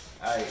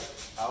I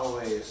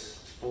always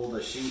fold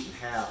the sheet in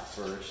half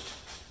first,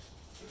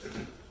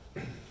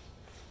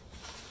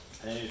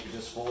 and you can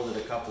just fold it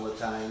a couple of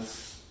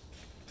times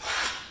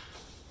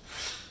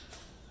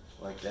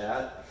like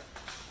that.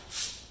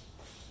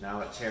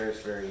 Now it tears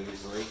very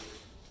easily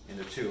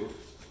into two.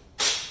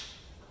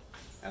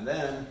 And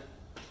then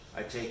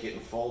I take it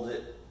and fold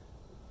it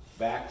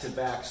back to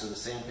back so the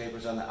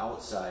sandpaper's on the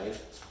outside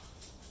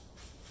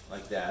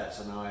like that.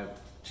 So now I have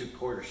 2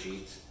 quarter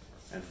sheets,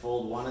 and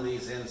fold one of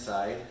these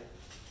inside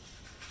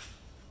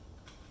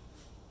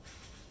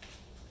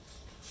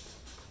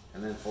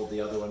and then fold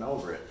the other one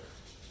over it.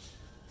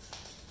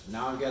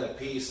 Now I've got a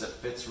piece that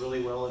fits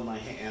really well in my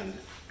hand.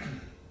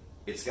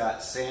 It's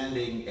got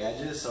sanding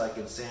edges, so I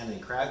can sand in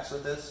cracks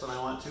with this when I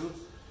want to.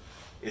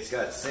 It's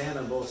got sand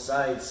on both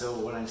sides, so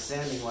when I'm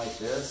sanding like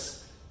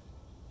this,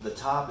 the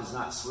top is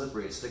not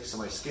slippery, it sticks to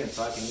my skin,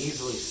 so I can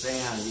easily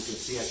sand. You can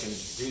see I can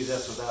do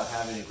this without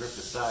having to grip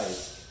the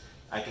sides.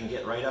 I can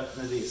get right up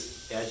into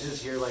these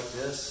edges here like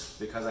this,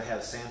 because I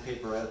have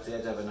sandpaper right up the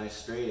edge. I have a nice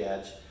straight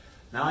edge.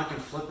 Now I can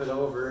flip it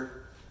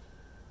over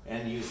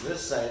and use this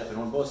side up, and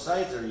when both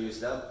sides are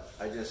used up,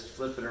 I just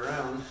flip it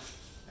around,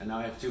 and now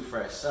I have 2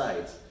 fresh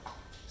sides.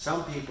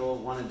 Some people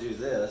want to do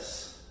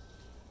this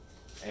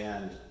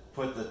and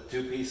put the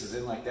 2 pieces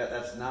in like that.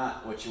 That's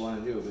not what you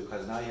want to do,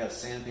 because now you have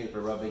sandpaper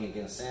rubbing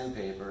against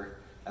sandpaper,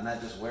 and that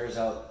just wears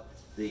out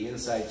the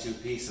inside 2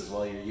 pieces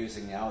while you're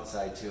using the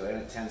outside too, and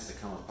it tends to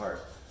come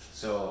apart.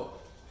 So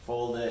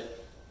fold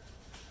it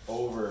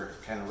over,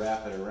 kind of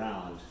wrap it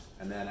around,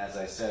 and then, as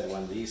I said,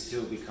 when these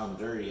 2 become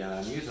dirty and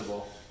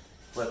unusable,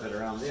 flip it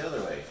around the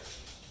other way.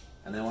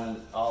 And then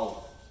when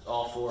all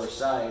 4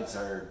 sides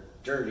are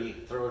dirty,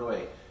 throw it away.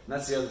 And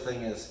that's the other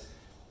thing, is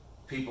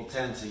people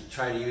tend to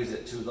try to use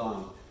it too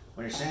long.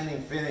 When you're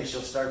sanding finish,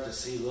 you'll start to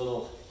see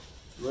little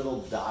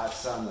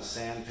dots on the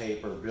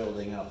sandpaper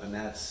building up, and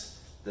that's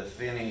the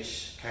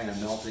finish kind of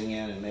melting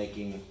in and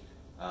making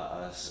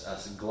a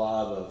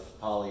glob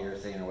of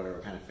polyurethane or whatever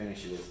kind of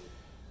finish it is.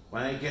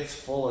 When it gets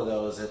full of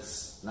those,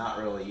 it's not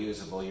really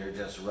usable. You're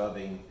just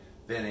rubbing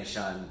finish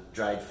on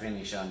dried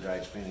finish on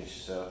dried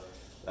finish. So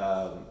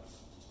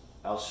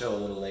I'll show a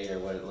little later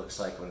what it looks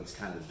like when it's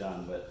kind of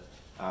done. But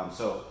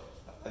so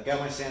I've got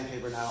my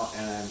sandpaper now,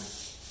 and I'm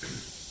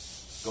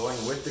going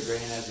with the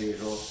grain as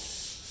usual,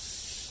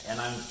 and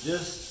I'm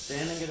just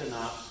sanding it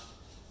enough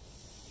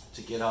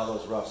to get all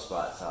those rough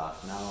spots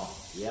off. Now,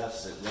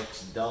 yes, it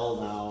looks dull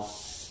now,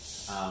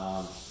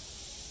 and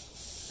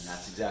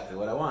that's exactly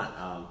what I want.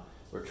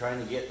 We're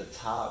trying to get the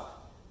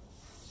top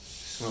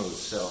smooth,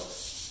 so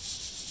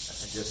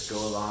I just go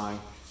along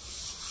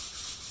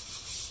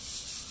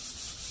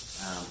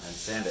and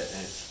sand it,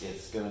 and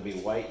it's going to be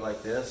white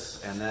like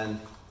this, and then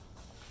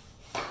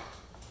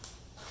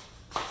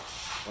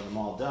when I'm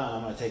all done,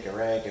 I'm going to take a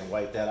rag and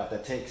wipe that off.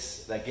 That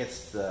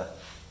gets the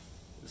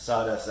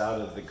sawdust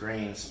out of the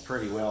grains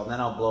pretty well, and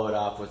then I'll blow it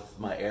off with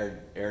my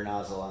air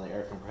nozzle on the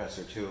air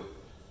compressor too.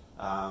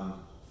 And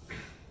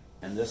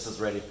this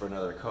is ready for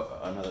another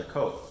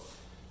coat.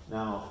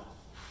 Now,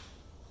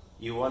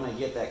 you want to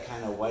get that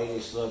kind of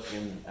whitish look,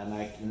 and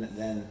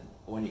then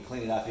when you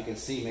clean it off, you can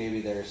see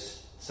maybe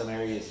there's some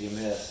areas you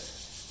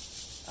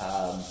missed.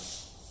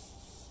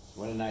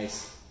 Want a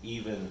nice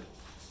even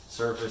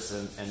surface,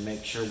 and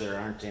make sure there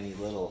aren't any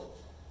little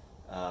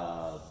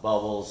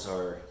bubbles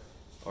or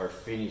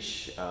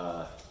finish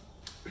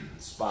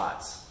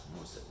spots.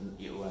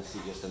 You want to see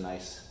just a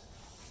nice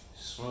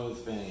smooth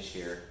finish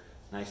here,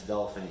 nice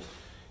dull finish.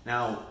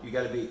 Now you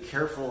got to be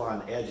careful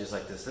on edges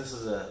like this. This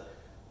is a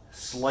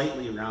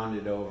slightly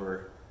rounded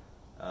over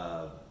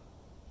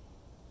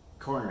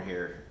corner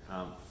here.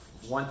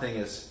 One thing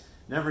is,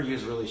 never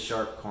use really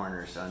sharp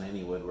corners on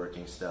any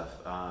woodworking stuff.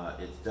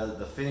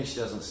 The finish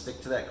doesn't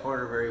stick to that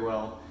corner very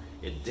well.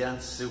 It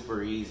dents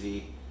super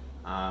easy.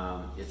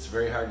 It's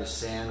very hard to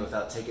sand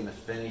without taking the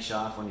finish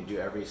off when you do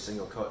every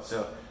single coat.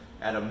 So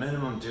at a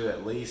minimum, do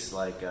at least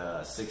like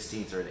a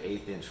 1/16 or an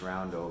 1/8 inch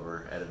round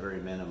over at a very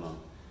minimum.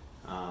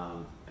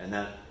 And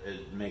that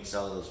it makes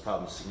all of those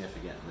problems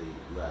significantly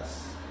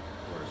worse.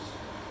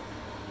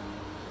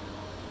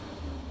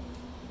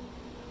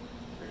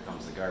 Here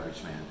comes the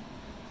garbage man.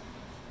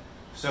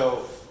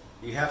 So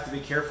you have to be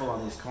careful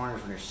on these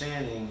corners when you're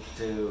sanding.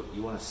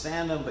 You want to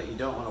sand them, but you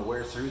don't want to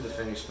wear through the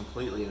finish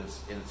completely, and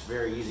it's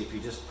very easy. If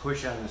you just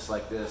push on this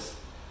like this,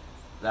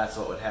 that's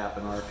what would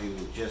happen. Or if you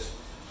just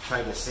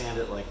tried to sand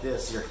it like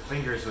this, your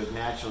fingers would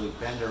naturally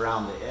bend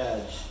around the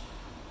edge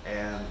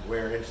and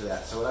wear into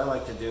that. So what I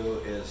like to do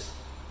is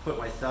put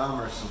my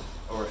thumb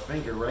or a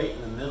finger right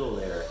in the middle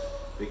there,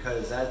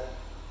 because that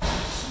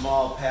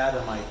small pad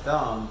of my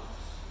thumb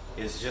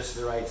is just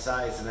the right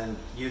size, and then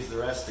use the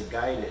rest to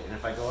guide it. And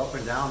if I go up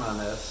and down on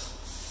this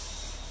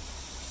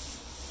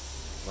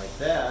like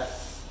that,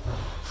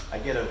 I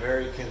get a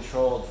very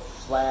controlled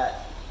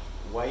flat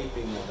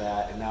wiping of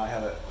that, and now I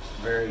have a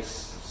very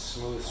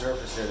smooth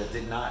surface there that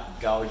did not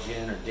gouge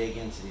in or dig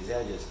into these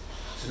edges.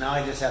 So now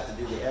I just have to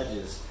do the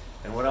edges.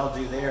 And what I'll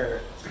do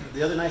there,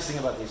 the other nice thing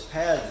about these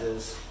pads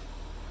is,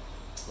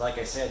 like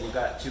I said, you've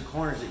got 2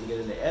 corners that you can get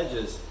into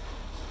edges,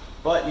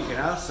 but you can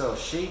also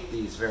shape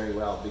these very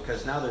well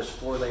because now there's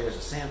 4 layers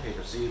of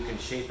sandpaper, so you can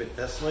shape it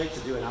this way to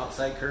do an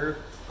outside curve,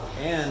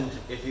 and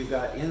if you've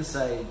got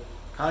inside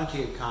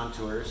concave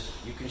contours,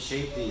 you can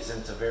shape these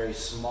into very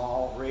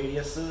small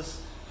radiuses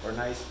or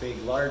nice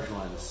big large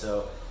ones.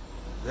 So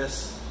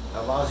this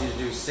allows you to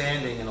do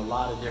sanding in a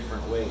lot of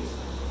different ways.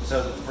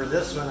 So for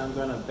this one, I'm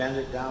going to bend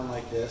it down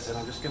like this, and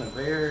I'm just going to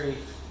very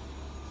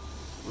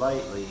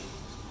lightly,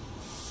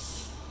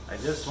 I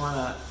just want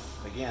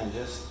to, again,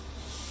 just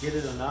get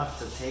it enough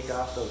to take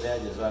off those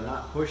edges, but I'm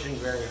not pushing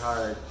very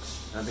hard.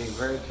 I'm being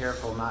very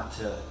careful not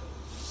to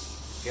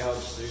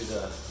gouge through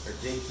the, or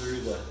dig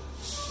through the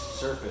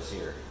surface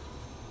here.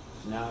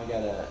 Now I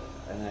gotta,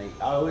 and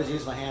I always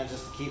use my hands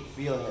just to keep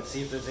feeling it,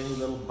 see if there's any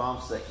little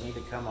bumps that need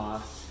to come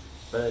off.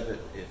 But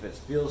if it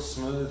feels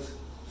smooth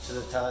to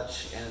the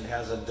touch and it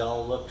has a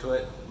dull look to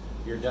it,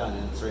 you're done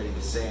and it's ready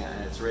to sand,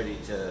 and it's ready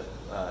to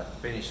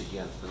finish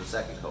again for the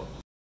second coat.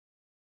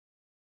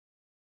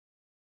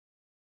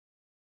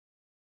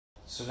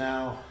 So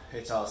now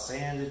it's all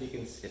sanded.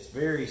 It's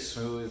very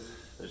smooth.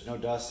 There's no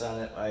dust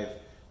on it.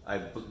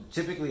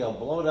 Typically I'll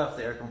blow it off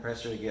the air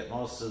compressor to get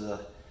most of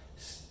the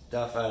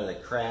stuff out of the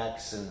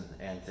cracks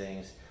and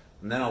things,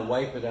 and then I'll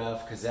wipe it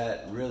off because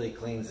that really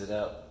cleans it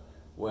up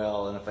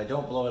well. And if I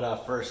don't blow it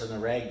off first, then the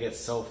rag gets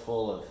so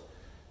full of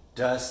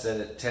dust that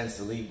it tends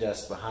to leave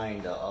dust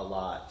behind a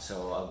lot.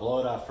 So I'll blow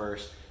it off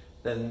first,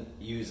 then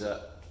use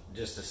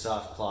just a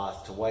soft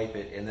cloth to wipe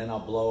it, and then I'll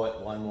blow it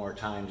one more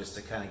time just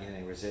to kind of get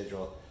any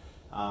residual.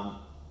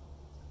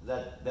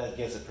 That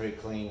gets it pretty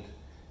clean.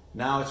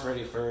 Now it's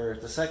ready for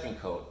the second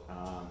coat.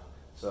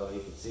 So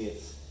you can see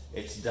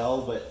it's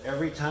dull, but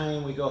every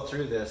time we go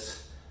through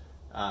this,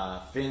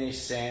 finish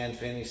sand,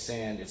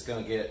 it's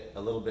going to get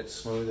a little bit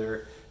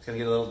smoother. It's going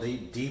to get a little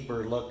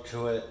deeper look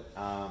to it.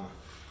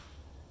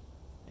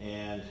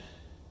 And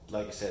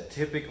like I said,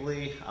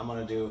 typically I'm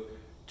going to do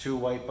 2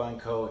 wipe on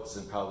coats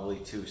and probably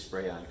 2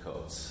 spray on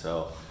coats.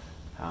 So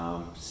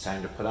it's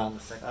time to put on the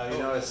second coat. You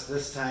notice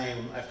this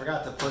time I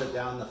forgot to put it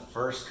down the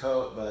first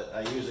coat, but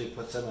I usually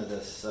put some of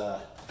this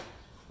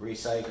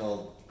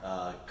recycled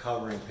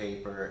covering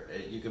paper.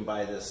 You can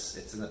buy this,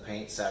 it's in the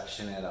paint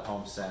section at a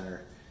home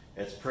center.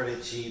 It's pretty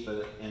cheap,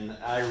 and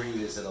I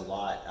reuse it a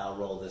lot. I'll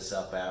roll this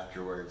up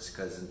afterwards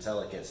because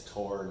until it gets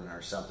torn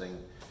or something,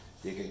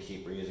 you can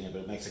keep reusing it.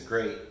 But it makes a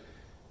great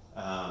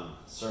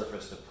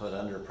surface to put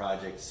under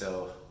projects,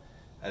 so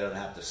I don't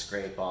have to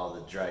scrape all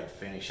the dried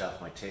finish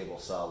off my table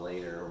saw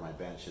later or my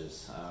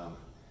benches.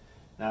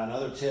 Now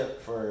another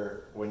tip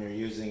for when you're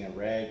using a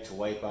rag to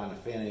wipe on a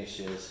finish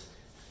is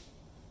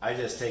I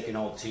just take an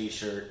old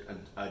t-shirt, and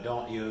I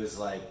don't use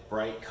like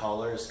bright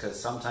colors because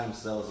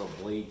sometimes those will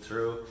bleed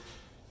through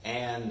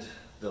and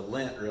the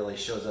lint really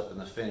shows up in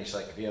the finish.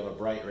 Like if you have a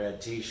bright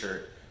red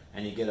t-shirt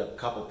and you get a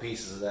couple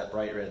pieces of that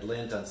bright red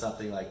lint on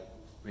something like,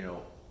 you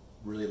know,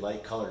 really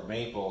light colored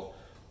maple,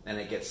 and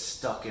it gets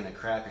stuck in a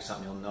crack or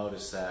something, you'll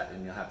notice that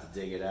and you'll have to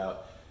dig it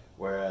out.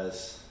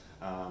 Whereas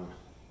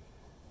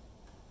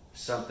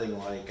something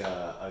like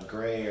a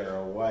gray or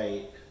a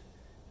white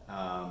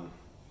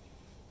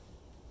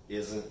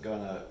isn't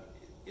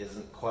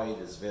quite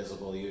as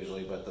visible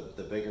usually, but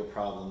the bigger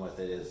problem with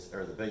it is,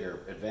 or the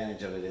bigger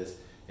advantage of it is,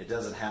 it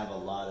doesn't have a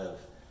lot of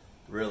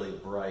really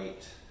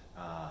bright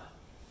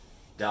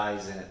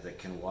dyes in it that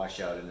can wash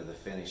out into the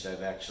finish.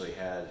 I've actually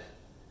had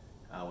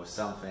with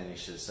some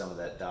finishes some of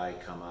that dye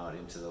come out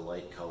into the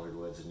light colored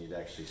woods, and you'd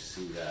actually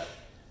see that.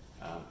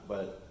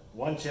 But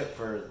one tip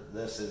for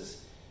this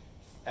is,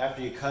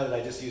 after you cut it,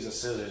 I just use a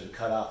scissors and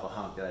cut off a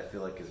hunk that I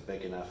feel like is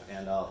big enough,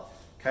 and I'll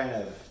kind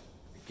of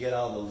get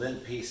all the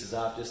lint pieces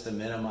off just to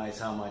minimize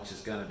how much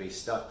is going to be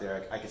stuck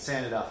there. I could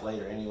sand it off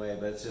later anyway,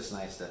 but it's just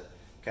nice to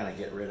kind of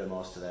get rid of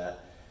most of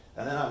that.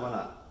 And then I'm going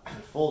to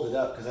fold it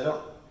up because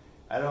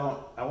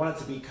I want it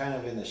to be kind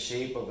of in the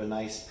shape of a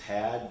nice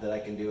pad that I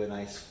can do a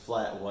nice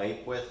flat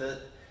wipe with it.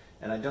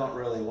 And I don't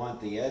really want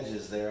the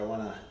edges there. I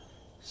want to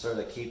sort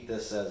of keep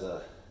this as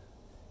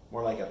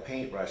more like a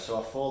paintbrush. So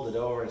I'll fold it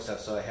over and stuff,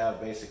 so I have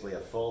basically a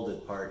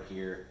folded part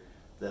here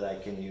that I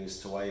can use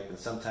to wipe. And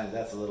sometimes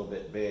that's a little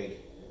bit big.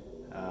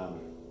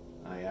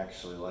 I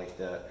actually like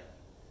that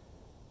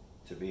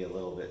to be a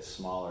little bit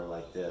smaller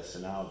like this.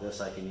 And now this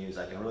I can use,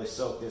 I can really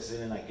soak this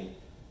in, I can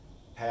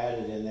pat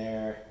it in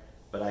there,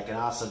 but I can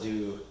also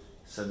do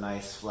some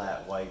nice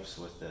flat wipes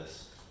with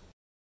this.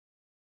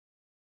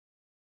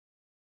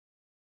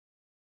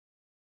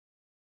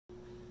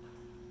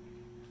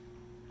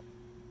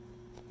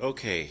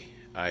 Okay,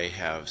 I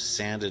have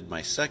sanded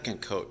my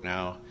second coat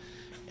now,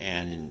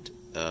 and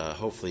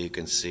hopefully you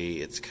can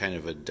see it's kind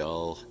of a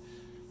dull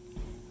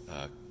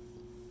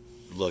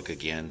look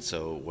again.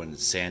 So when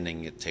it's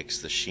sanding, it takes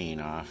the sheen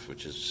off,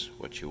 which is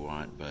what you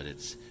want, but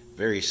it's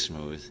very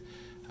smooth.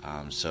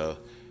 So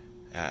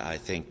I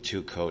think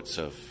 2 coats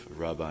of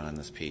rub-on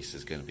this piece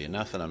is going to be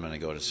enough, and I'm going to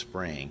go to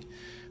spraying.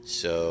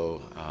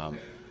 So a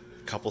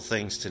couple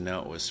things to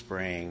note with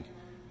spraying.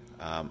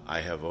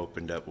 I have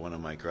opened up one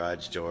of my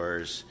garage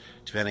doors.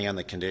 Depending on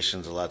the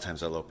conditions, a lot of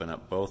times I'll open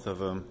up both of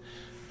them.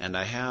 And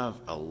I have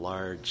a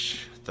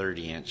large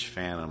 30-inch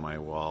fan on my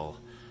wall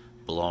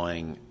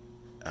blowing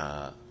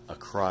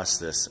across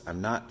this.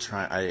 I'm not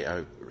trying,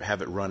 I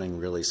have it running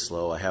really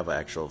slow. I have an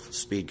actual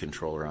speed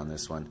controller on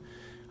this one.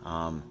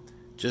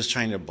 Just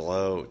trying to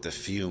blow the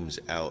fumes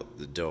out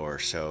the door.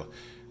 So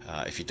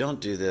if you don't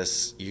do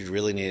this, you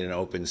really need an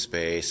open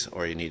space,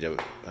 or you need to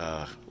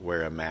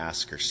wear a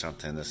mask or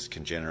something. This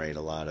can generate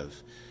a lot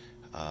of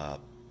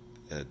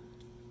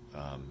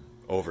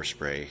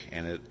overspray,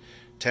 and it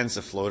tends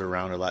to float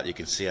around a lot. You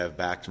can see I've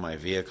backed my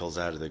vehicles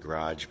out of the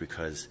garage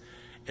because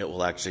it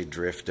will actually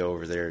drift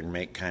over there and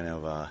make kind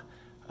of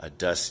a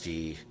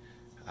dusty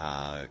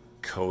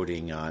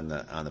coating on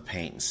the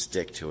paint and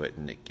stick to it,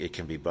 and it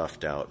can be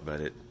buffed out,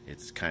 but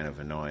it's kind of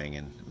annoying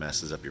and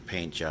messes up your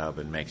paint job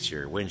and makes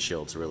your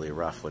windshields really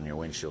rough when your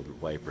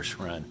windshield wipers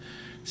run.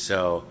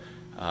 So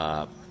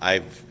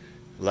I've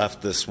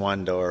left this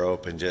one door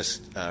open,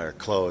 or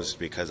closed,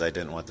 because I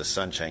didn't want the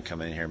sunshine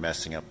coming in here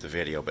messing up the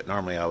video. But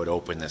normally I would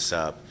open this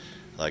up,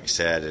 like I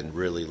said, and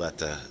really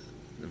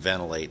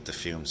ventilate the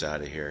fumes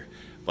out of here.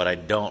 But I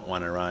don't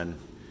want to run,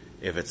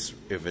 if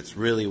it's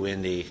really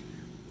windy,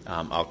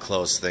 I'll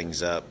close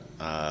things up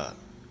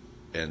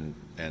and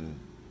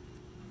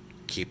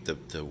keep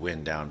the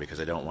wind down, because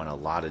I don't want a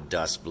lot of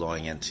dust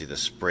blowing into the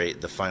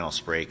final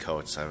spray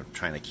coats. I'm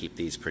trying to keep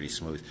these pretty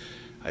smooth.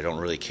 I don't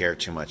really care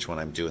too much when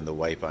I'm doing the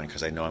wipe on,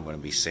 because I know I'm going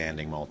to be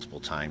sanding multiple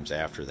times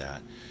after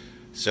that.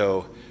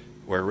 So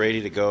we're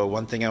ready to go.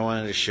 One thing I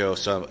wanted to show,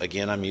 so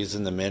again, I'm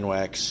using the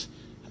Minwax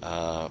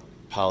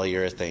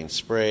polyurethane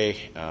spray,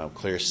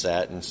 clear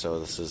satin,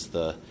 so this is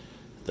the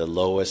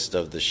lowest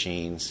of the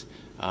sheens.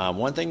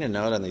 One thing to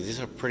note on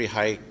these are pretty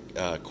high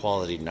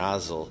quality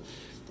nozzle,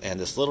 and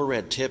this little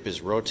red tip is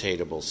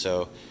rotatable,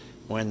 so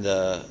when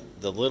the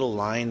little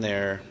line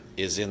there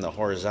is in the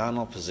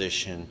horizontal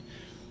position,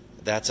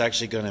 that's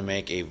actually going to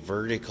make a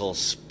vertical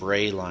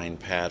spray line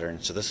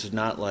pattern. So this is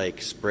not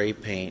like spray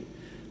paint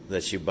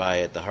that you buy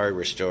at the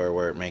hardware store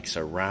where it makes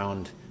a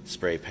round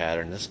spray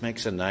pattern. This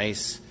makes a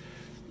nice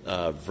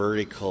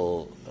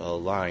vertical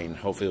line.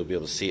 Hopefully you'll be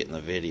able to see it in the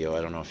video.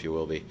 I don't know if you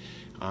will be.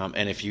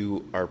 And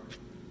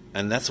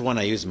that's the one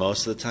I use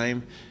most of the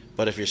time.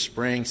 But if you're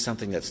spraying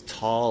something that's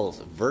tall,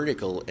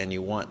 vertical, and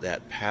you want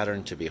that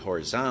pattern to be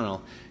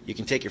horizontal, you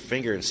can take your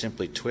finger and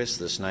simply twist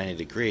this 90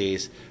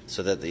 degrees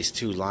so that these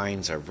 2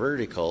 lines are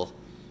vertical,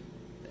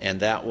 and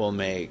that will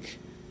make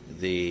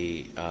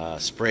the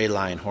spray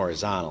line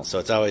horizontal. So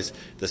it's always,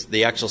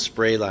 the actual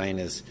spray line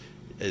is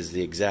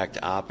the exact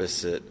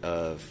opposite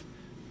of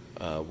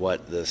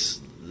what this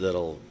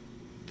little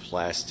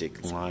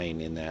plastic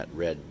line in that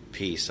red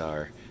piece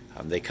are.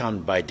 They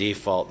come by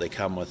default, they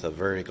come with a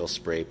vertical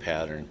spray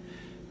pattern,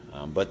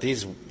 but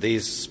these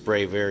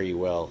spray very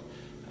well.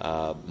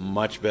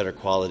 Much better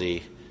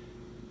quality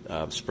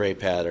spray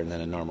pattern than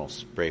a normal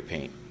spray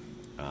paint.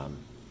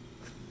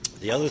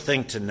 The other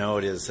thing to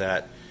note is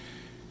that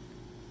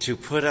to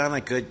put on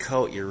a good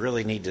coat, you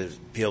really need to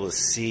be able to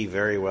see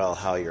very well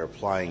how you're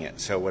applying it.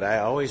 So what I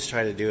always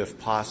try to do, if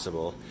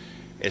possible,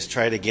 is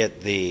try to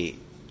get a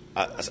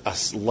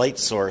light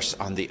source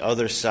on the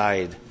other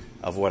side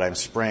of what I'm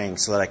spraying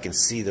so that I can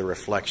see the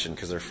reflection,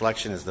 because the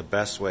reflection is the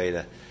best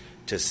way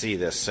to see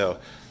this. So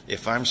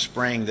if I'm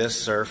spraying this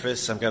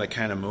surface, I'm going to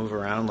kind of move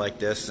around like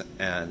this,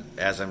 and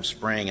as I'm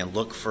spraying, and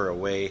look for a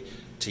way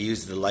to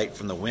use the light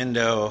from the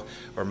window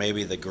or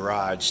maybe the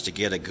garage to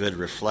get a good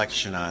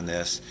reflection on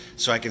this,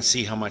 so I can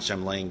see how much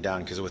I'm laying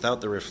down, because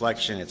without the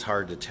reflection it's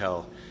hard to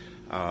tell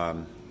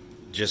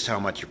just how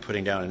much you're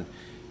putting down.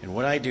 And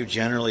what I do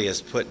generally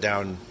is put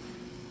down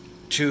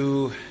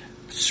 2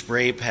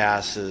 spray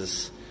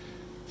passes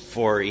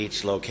for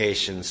each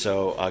location.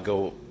 So I'll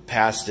go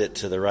past it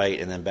to the right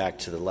and then back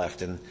to the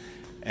left,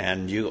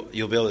 and you'll be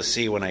able to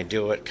see when I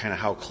do it kind of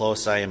how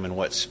close I am and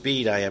what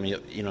speed I am.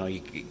 You know,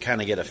 you kind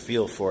of get a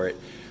feel for it.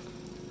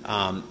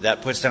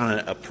 That puts down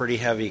a pretty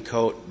heavy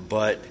coat,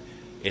 but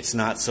it's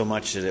not so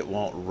much that it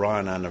won't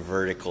run on a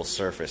vertical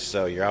surface.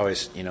 So you're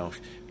always, you know,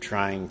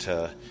 trying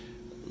to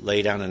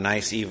lay down a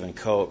nice even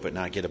coat but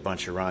not get a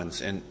bunch of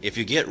runs. And if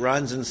you get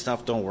runs and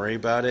stuff, don't worry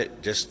about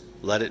it. Just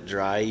let it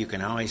dry. You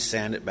can always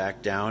sand it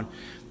back down.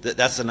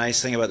 That's the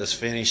nice thing about this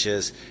finish,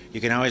 is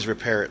you can always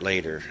repair it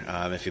later.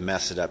 If you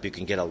mess it up, you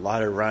can get a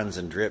lot of runs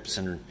and drips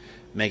and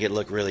make it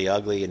look really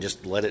ugly, and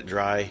just let it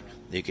dry.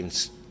 You can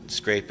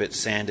scrape it,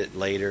 sand it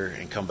later,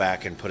 and come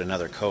back and put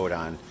another coat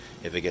on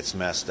if it gets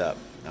messed up.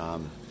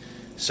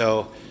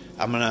 So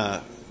I'm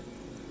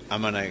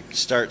gonna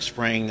start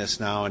spraying this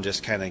now and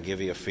just kind of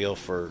give you a feel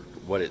for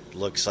what it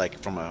looks like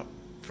from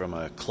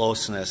a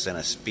closeness and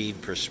a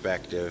speed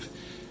perspective.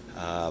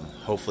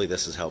 Hopefully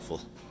this is helpful.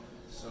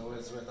 So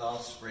as with all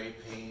spray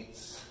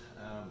paints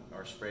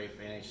or spray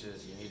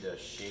finishes, you need to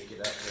shake it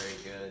up very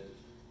good.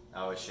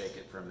 I always shake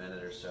it for a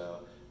minute or so.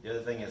 The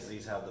other thing is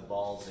these have the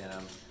balls in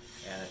them,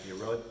 And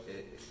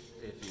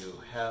if you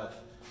have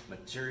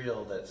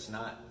material that's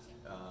not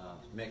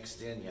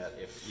mixed in yet,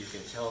 if you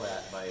can tell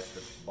that by if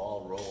the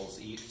ball rolls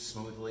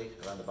smoothly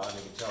around the bottom,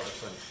 you can tell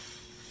this one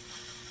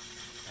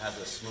has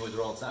a smooth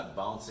roll. It's not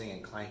bouncing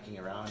and clanking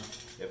around.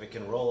 If it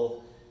can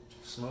roll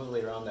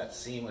smoothly around that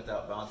seam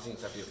without bouncing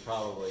stuff, you've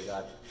probably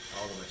got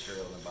all the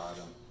material in the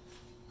bottom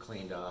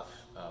cleaned off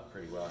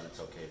pretty well, and it's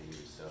okay to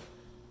use. So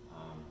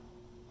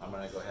I'm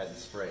going to go ahead and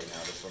spray now.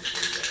 This one's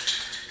pretty good.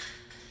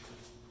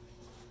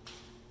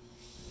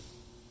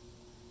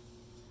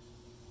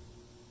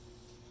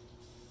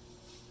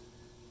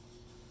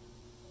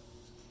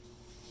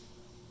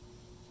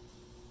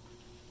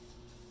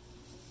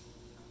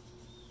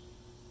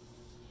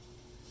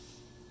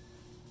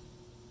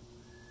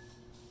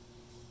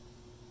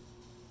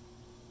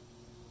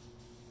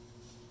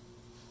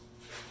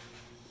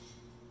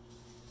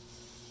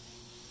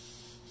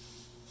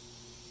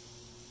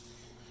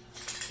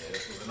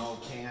 This is an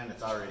old can,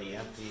 it's already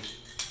empty.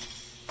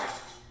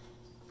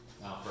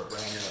 Now for a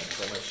brand new one.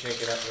 So I'm going to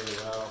shake it up really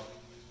well.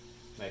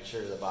 Make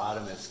sure the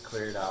bottom is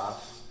cleared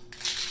off.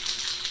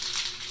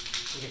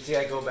 You can see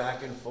I go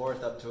back and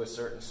forth up to a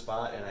certain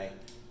spot and I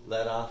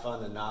let off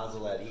on the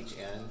nozzle at each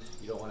end.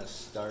 You don't want to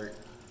start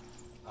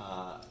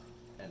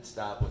and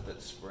stop with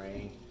it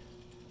spraying.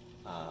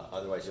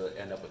 Otherwise you'll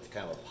end up with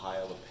kind of a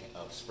pile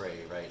of spray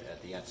right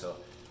at the end. So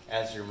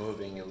as you're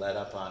moving, you let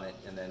up on it,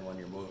 and then when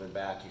you're moving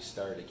back, you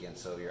start again.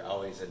 So you're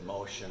always in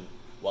motion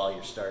while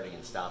you're starting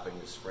and stopping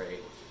the spray.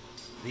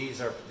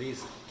 These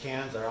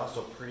cans are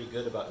also pretty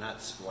good about not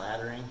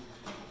splattering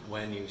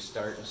when you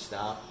start and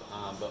stop.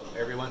 But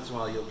every once in a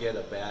while, you'll get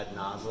a bad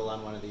nozzle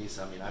on one of these.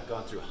 I mean, I've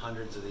gone through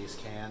hundreds of these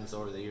cans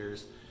over the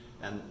years,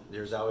 and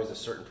there's always a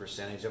certain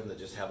percentage of them that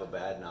just have a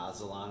bad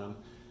nozzle on them.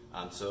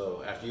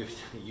 So after you've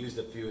used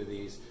a few of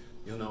these,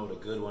 you'll know what a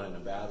good one and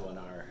a bad one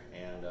are.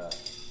 And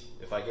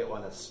if I get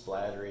one that's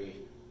splattery,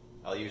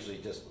 I'll usually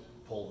just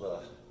pull the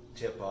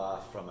tip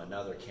off from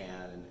another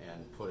can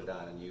and put it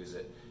on and use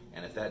it.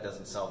 And if that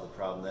doesn't solve the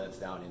problem, then it's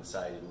down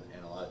inside.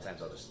 And a lot of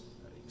times I'll just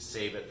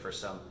save it for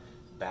some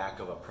back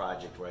of a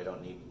project where I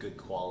don't need good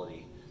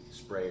quality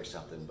spray or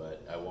something,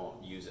 but I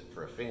won't use it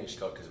for a finish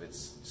coat because if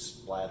it's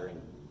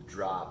splattering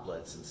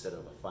droplets instead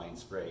of a fine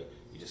spray,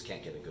 you just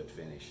can't get a good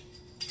finish.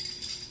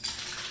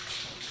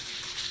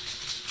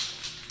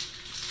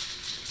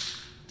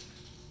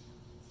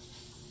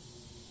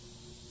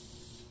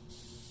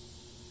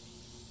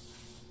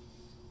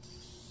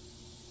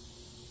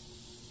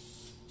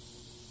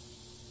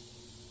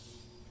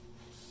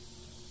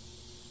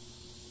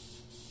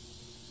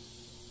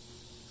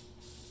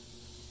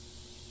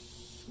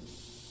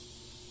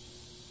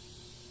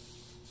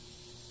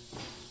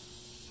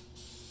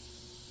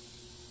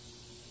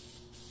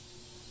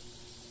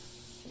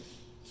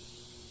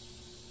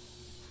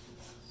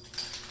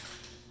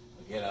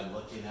 Again, I'm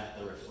looking at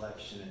the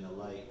reflection in the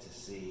light to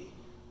see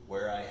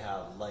where I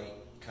have light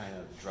kind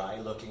of dry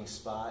looking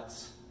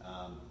spots.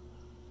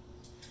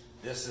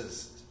 This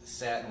is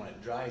satin. When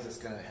it dries, it's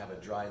going to have a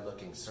dry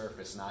looking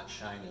surface, not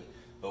shiny.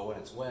 But when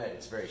it's wet,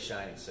 it's very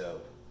shiny. So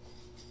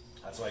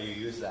that's why you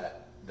use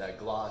that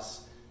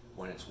gloss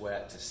when it's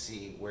wet to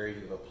see where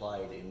you've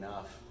applied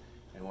enough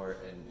and where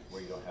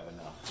you don't have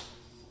enough.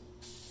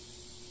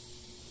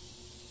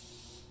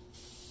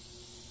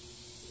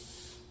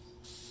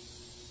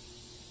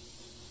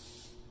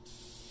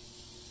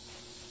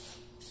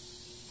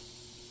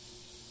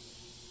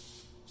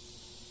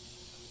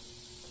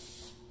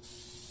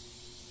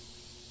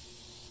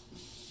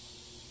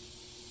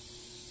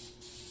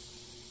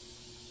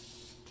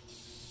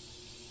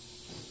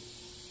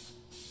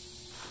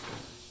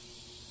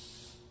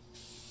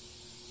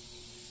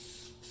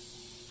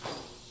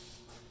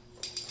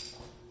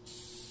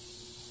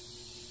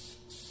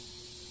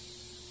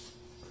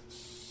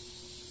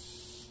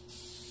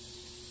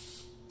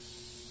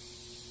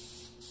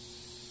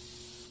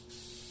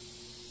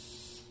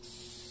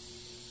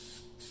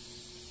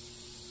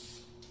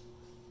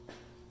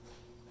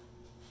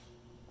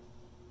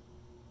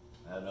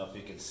 I don't know if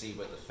you can see,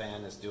 but the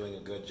fan is doing a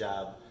good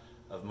job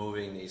of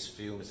moving these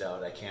fumes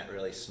out. I can't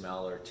really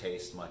smell or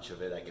taste much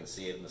of it. I can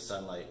see it in the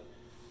sunlight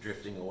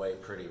drifting away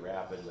pretty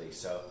rapidly.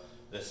 So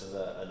this is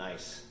a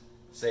nice,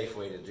 safe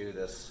way to do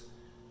this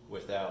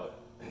without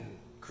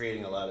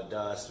creating a lot of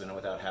dust and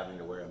without having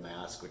to wear a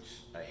mask, which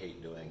I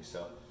hate doing.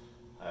 So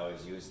I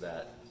always use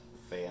that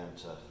fan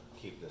to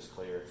keep this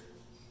clear.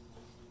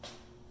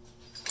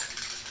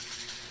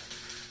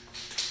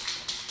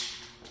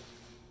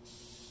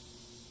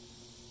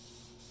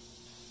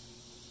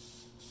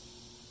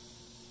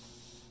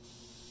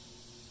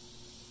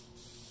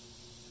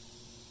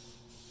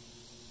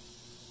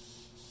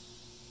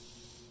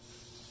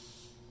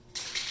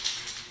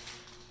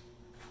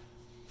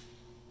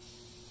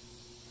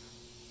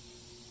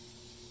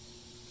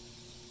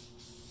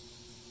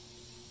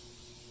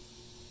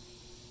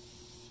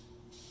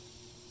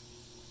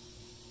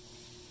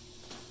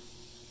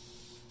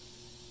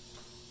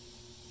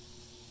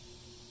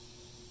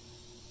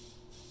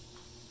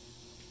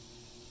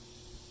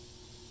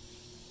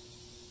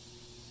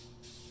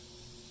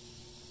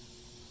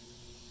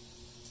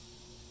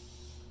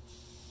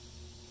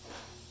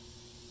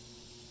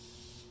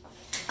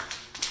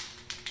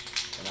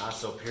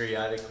 so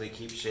periodically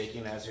keep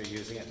shaking as you're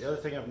using it. The other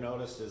thing I've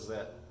noticed is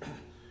that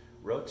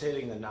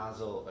rotating the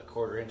nozzle a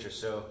 1/4 inch or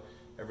so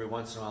every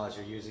once in a while as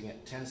you're using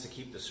it tends to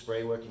keep the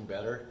spray working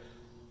better.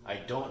 I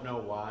don't know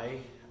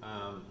why.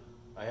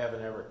 I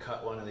haven't ever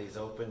cut one of these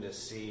open to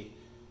see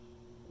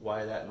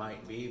why that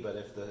might be, but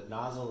if the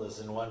nozzle is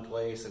in one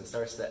place and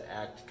starts to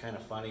act kind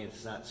of funny,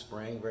 it's not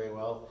spraying very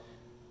well,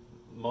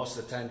 most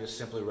of the time just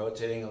simply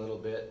rotating a little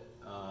bit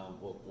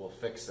will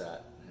fix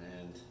that.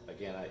 And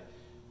again,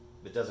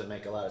 it doesn't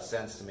make a lot of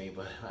sense to me,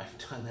 but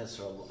I've done this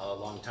for a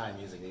long time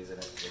using these, and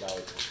it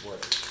always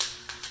works.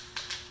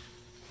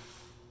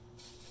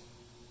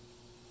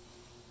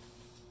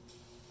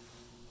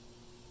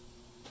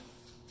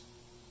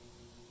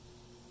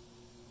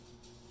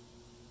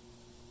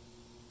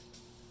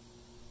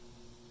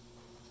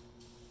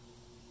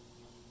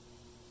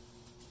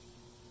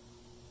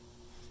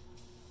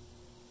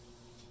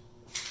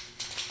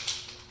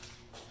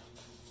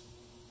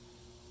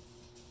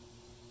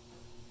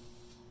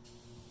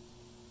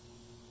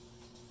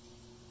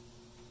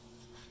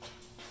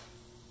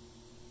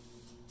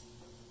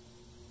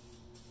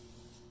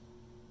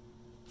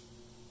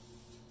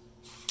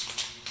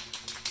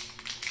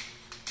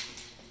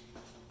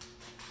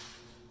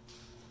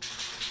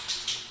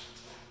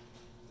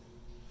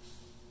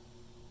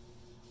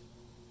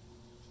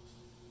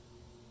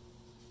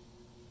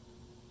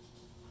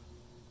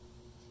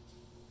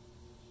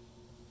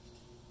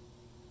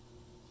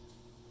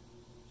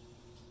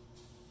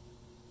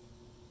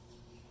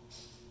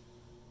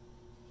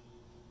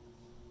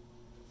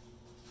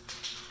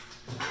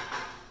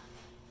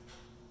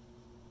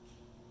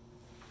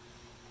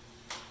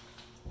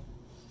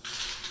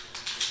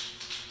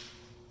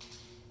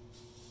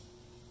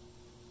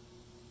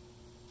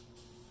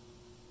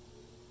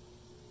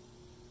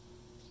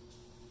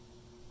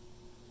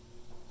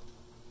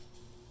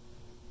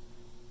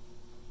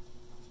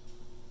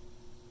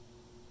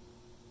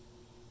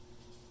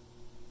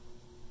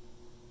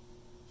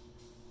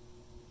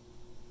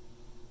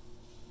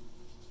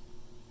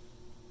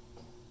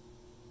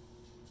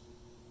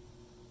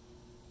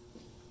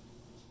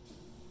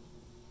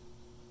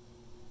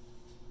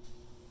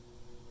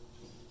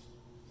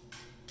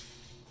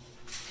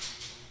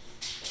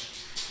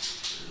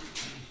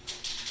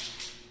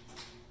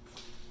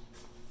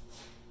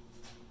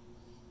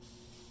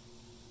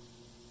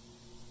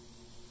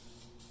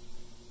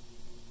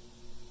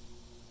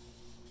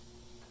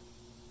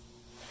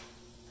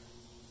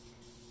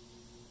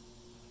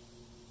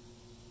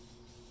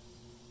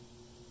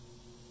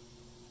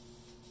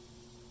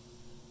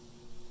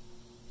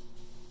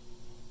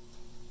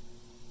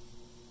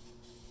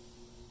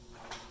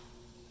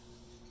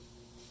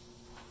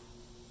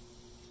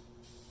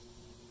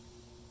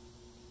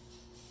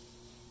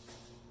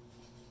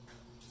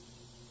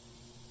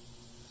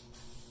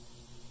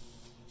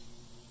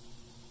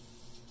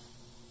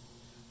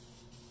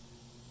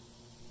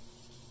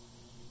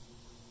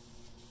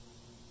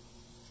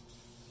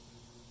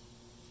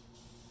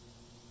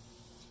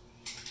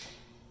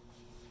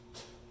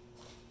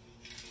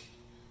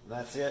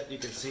 That's it. You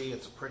can see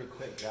it's a pretty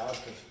quick job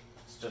because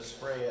it's just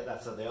spray it.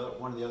 That's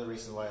one of the other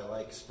reasons why I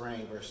like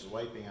spraying versus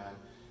wiping on.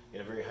 You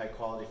get a very high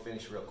quality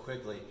finish real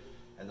quickly.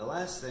 And the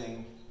last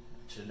thing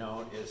to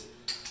note is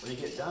when you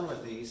get done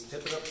with these,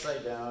 tip it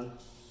upside down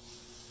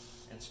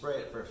and spray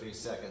it for a few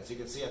seconds. You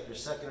can see after a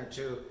second or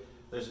two,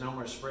 there's no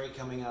more spray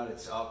coming out.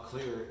 It's all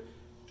clear.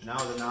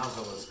 Now the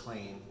nozzle is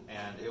clean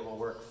and it will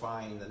work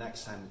fine the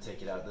next time you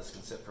take it out. This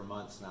can sit for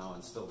months now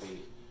and still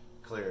be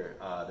clear.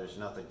 There's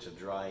nothing to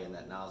dry in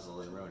that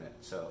nozzle and ruin it.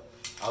 So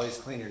always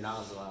clean your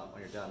nozzle out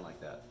when you're done like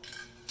that.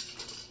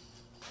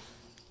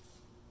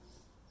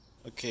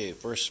 Okay,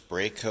 first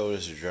spray coat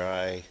is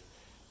dry.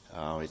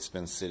 It's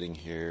been sitting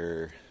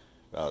here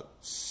about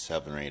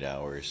 7 or 8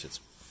 hours.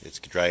 It's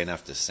dry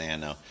enough to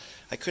sand now.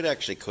 I could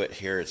actually quit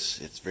here.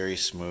 It's very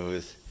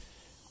smooth,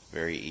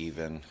 very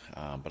even,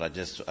 but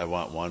I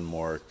want one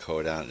more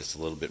coat on it, just a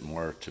little bit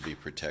more to be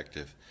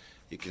protective.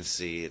 You can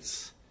see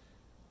it's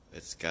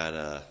got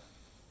a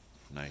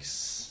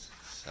nice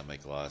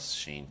semi-gloss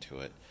sheen to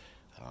it,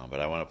 but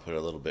I want to put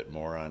a little bit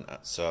more on.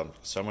 So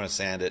I'm going to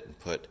sand it and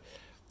put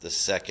the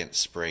second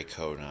spray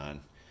coat on.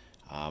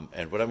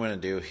 And what I'm going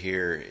to do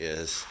here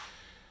is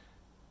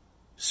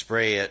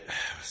spray it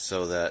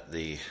so that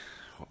the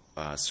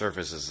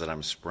surfaces that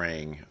I'm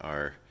spraying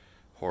are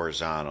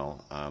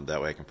horizontal.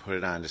 That way I can put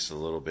it on just a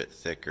little bit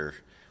thicker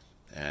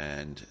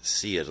and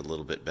see it a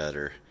little bit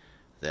better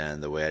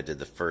than the way I did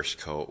the first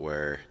coat,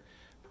 where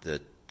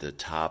the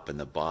top and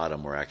the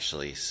bottom were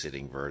actually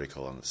sitting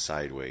vertical on the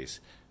sideways.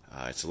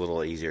 It's a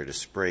little easier to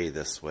spray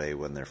this way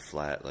when they're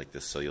flat like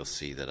this, so you'll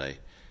see that I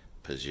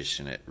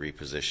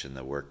reposition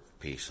the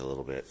workpiece a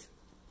little bit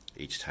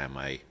each time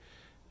I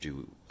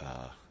do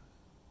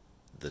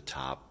the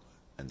top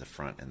and the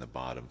front and the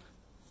bottom.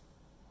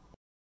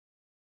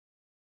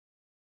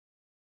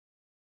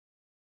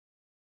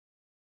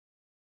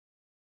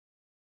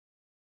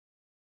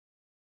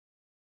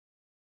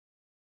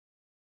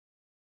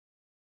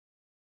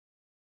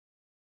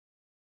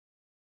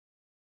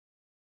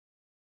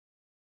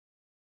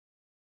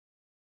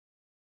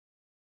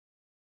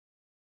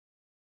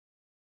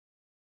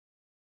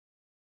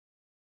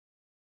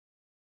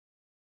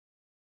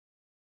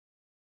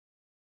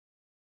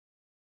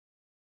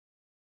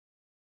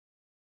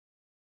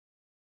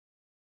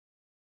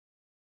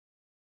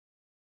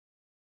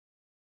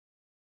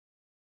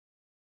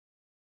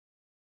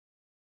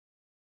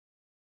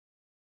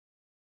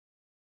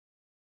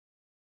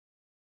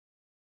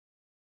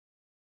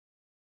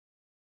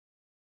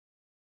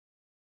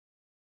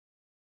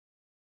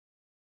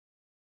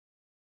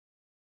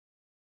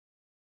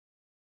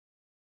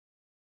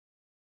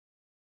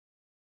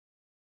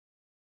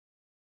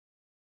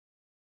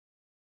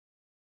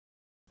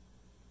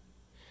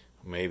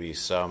 maybe you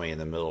saw me in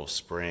the middle of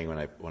spring when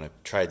I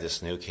tried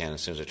this new can.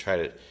 As soon as I tried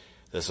it,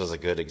 this was a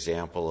good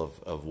example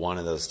of one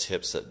of those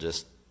tips that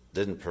just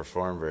didn't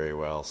perform very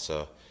well.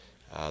 So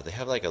they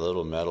have like a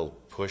little metal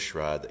push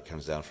rod that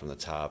comes down from the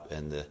top,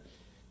 and the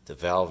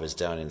valve is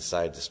down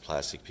inside this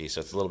plastic piece,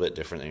 so it's a little bit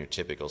different than your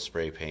typical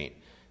spray paint.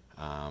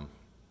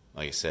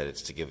 Like I said,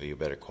 it's to give you a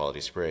better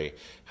quality spray.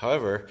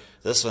 However,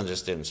 this one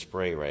just didn't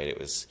spray right. It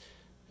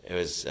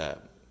was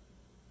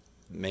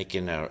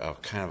making a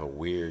kind of a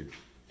weird,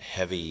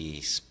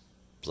 heavy,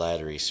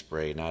 splattery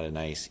spray, not a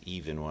nice,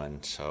 even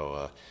one.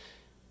 So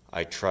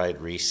I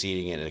tried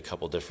reseating it at a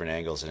couple different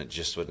angles, and it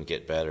just wouldn't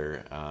get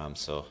better.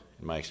 So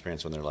in my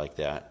experience, when they're like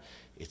that,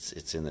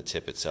 it's in the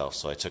tip itself.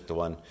 So I took the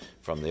one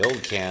from the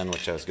old can,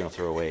 which I was going to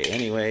throw away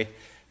anyway,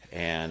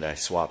 and I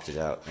swapped it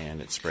out,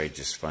 and it sprayed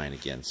just fine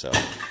again. So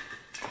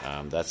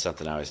that's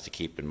something I was to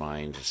keep in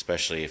mind,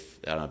 especially if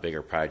on a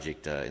bigger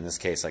project. In this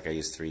case, like I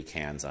used 3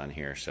 cans on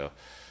here, so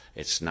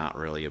it's not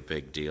really a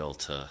big deal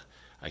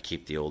I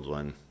keep the old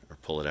one or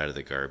pull it out of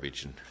the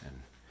garbage and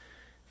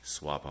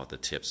swap out the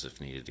tips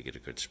if needed to get a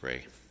good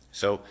spray.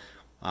 So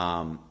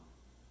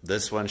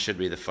this one should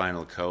be the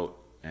final coat,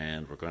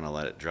 and we're going to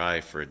let it dry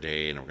for a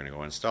day, and we're going to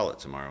go install it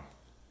tomorrow.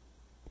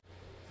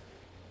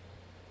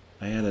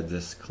 I added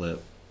this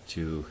clip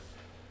to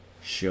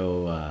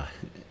show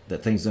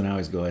that things don't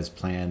always go as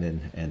planned,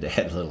 and to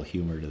add a little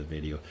humor to the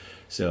video.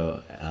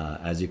 So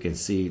as you can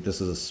see, this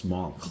is a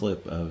small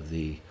clip of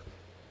the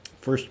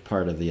first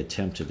part of the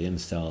attempted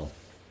install,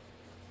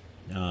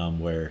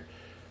 where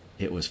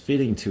it was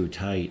fitting too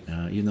tight.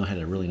 Even though I had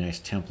a really nice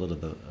template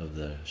of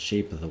the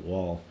shape of the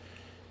wall,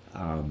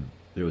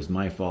 it was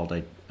my fault.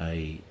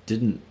 I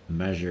didn't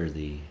measure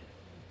the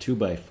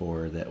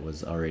 2x4 that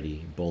was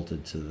already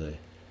bolted to the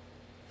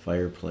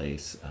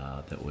fireplace.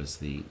 That was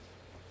the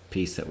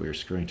piece that we were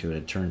screwing to.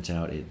 It turns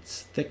out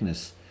its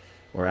thickness,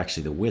 or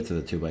actually the width of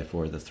the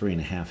 2x4, the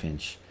 3.5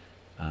 inch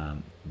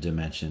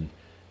dimension,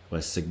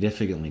 was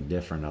significantly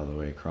different all the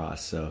way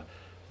across. So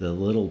the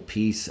little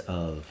piece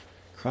of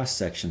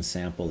cross-section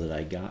sample that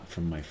I got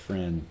from my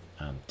friend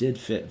did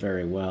fit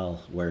very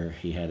well where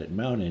he had it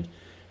mounted,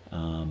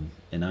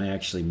 and I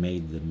actually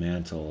made the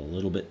mantle a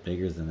little bit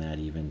bigger than that,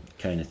 even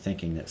kind of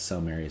thinking that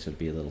some areas would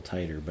be a little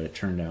tighter, but it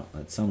turned out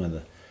that some of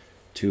the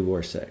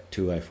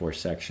 2x4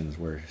 sections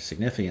were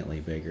significantly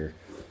bigger,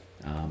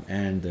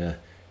 and the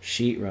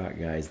sheetrock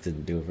guys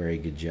didn't do a very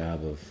good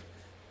job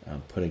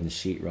of putting the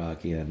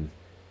sheetrock in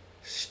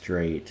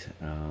straight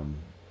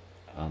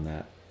on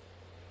that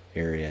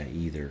area,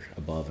 either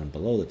above and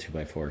below the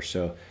 2x4.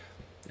 So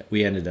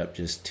we ended up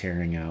just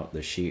tearing out the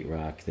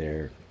sheetrock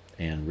there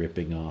and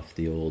ripping off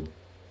the old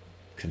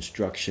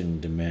construction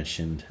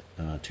dimensioned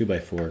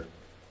 2x4,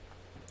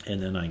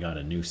 and then I got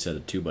a new set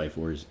of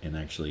 2x4s and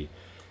actually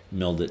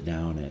milled it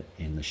down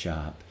in the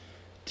shop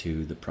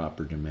to the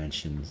proper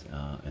dimensions,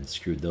 and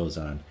screwed those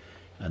on,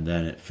 and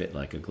then it fit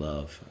like a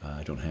glove.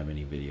 I don't have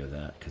any video of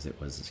that because it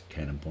was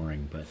kind of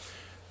boring, but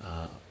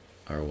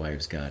our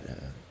wives got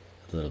a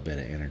little bit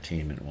of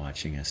entertainment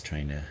watching us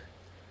trying to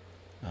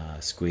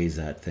squeeze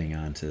that thing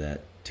onto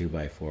that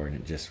 2x4, and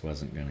it just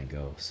wasn't going to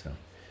go. So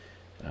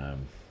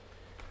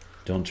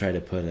don't try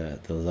to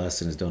put the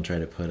lesson is, don't try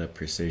to put a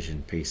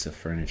precision piece of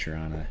furniture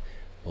on a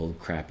old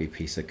crappy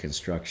piece of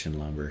construction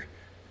lumber.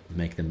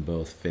 Make them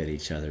both fit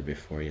each other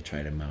before you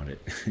try to mount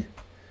it.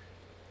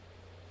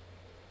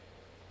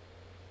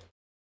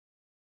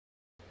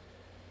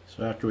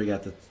 So after we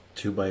got the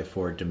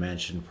 2x4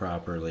 dimensioned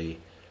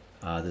properly,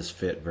 this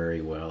fit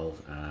very well.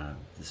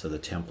 So the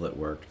template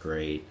worked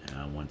great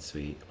once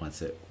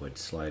it would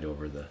slide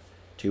over the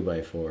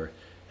 2x4.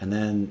 And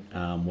then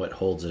what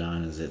holds it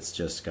on is it's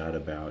just got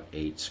about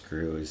 8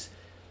 screws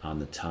on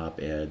the top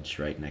edge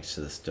right next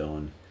to the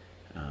stone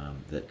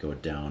that go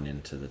down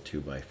into the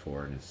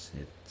 2x4, and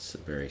it's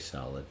very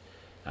solid.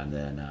 And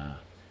then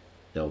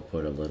they'll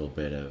put a little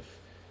bit of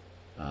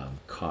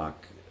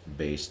caulk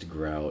based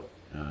grout.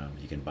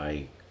 You can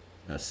buy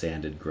a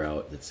sanded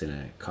grout that's in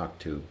a caulk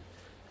tube,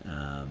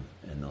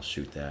 and they'll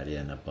shoot that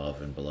in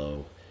above and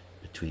below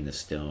between the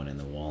stone and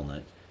the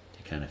walnut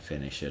to kind of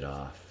finish it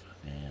off,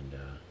 and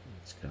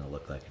it's going to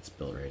look like it's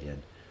built right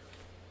in.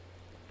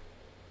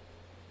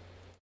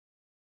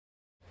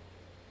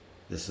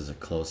 This is a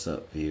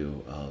close-up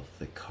view of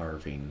the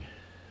carving.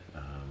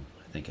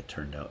 I think it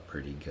turned out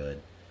pretty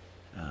good.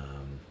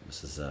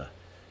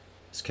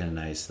 It's kind of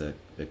nice that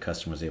the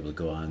customer was able to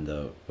go on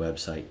the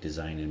website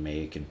Design and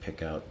Make and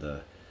pick out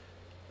the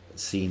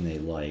scene they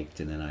liked,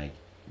 and then I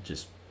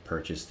just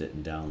purchased it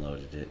and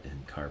downloaded it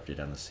and carved it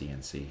on the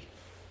CNC.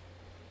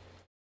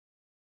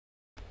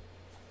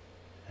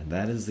 And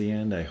that is the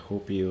end. I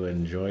hope you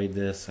enjoyed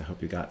this. I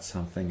hope you got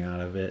something out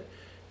of it.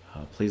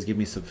 Please give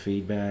me some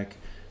feedback,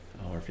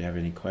 or if you have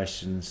any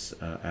questions,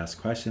 ask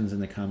questions in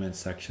the comments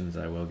sections.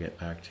 I will get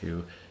back to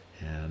you,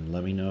 and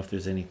let me know if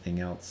there's anything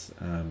else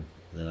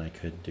that I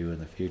could do in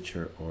the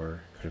future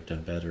or could have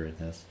done better in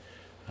this.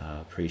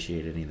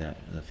 Appreciate any of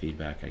the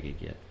feedback I could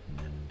get.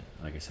 And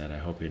like I said, I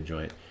hope you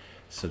enjoy it.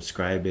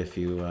 Subscribe if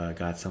you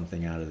got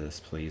something out of this,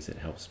 please. It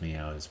helps me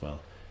out as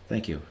well.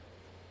 Thank you.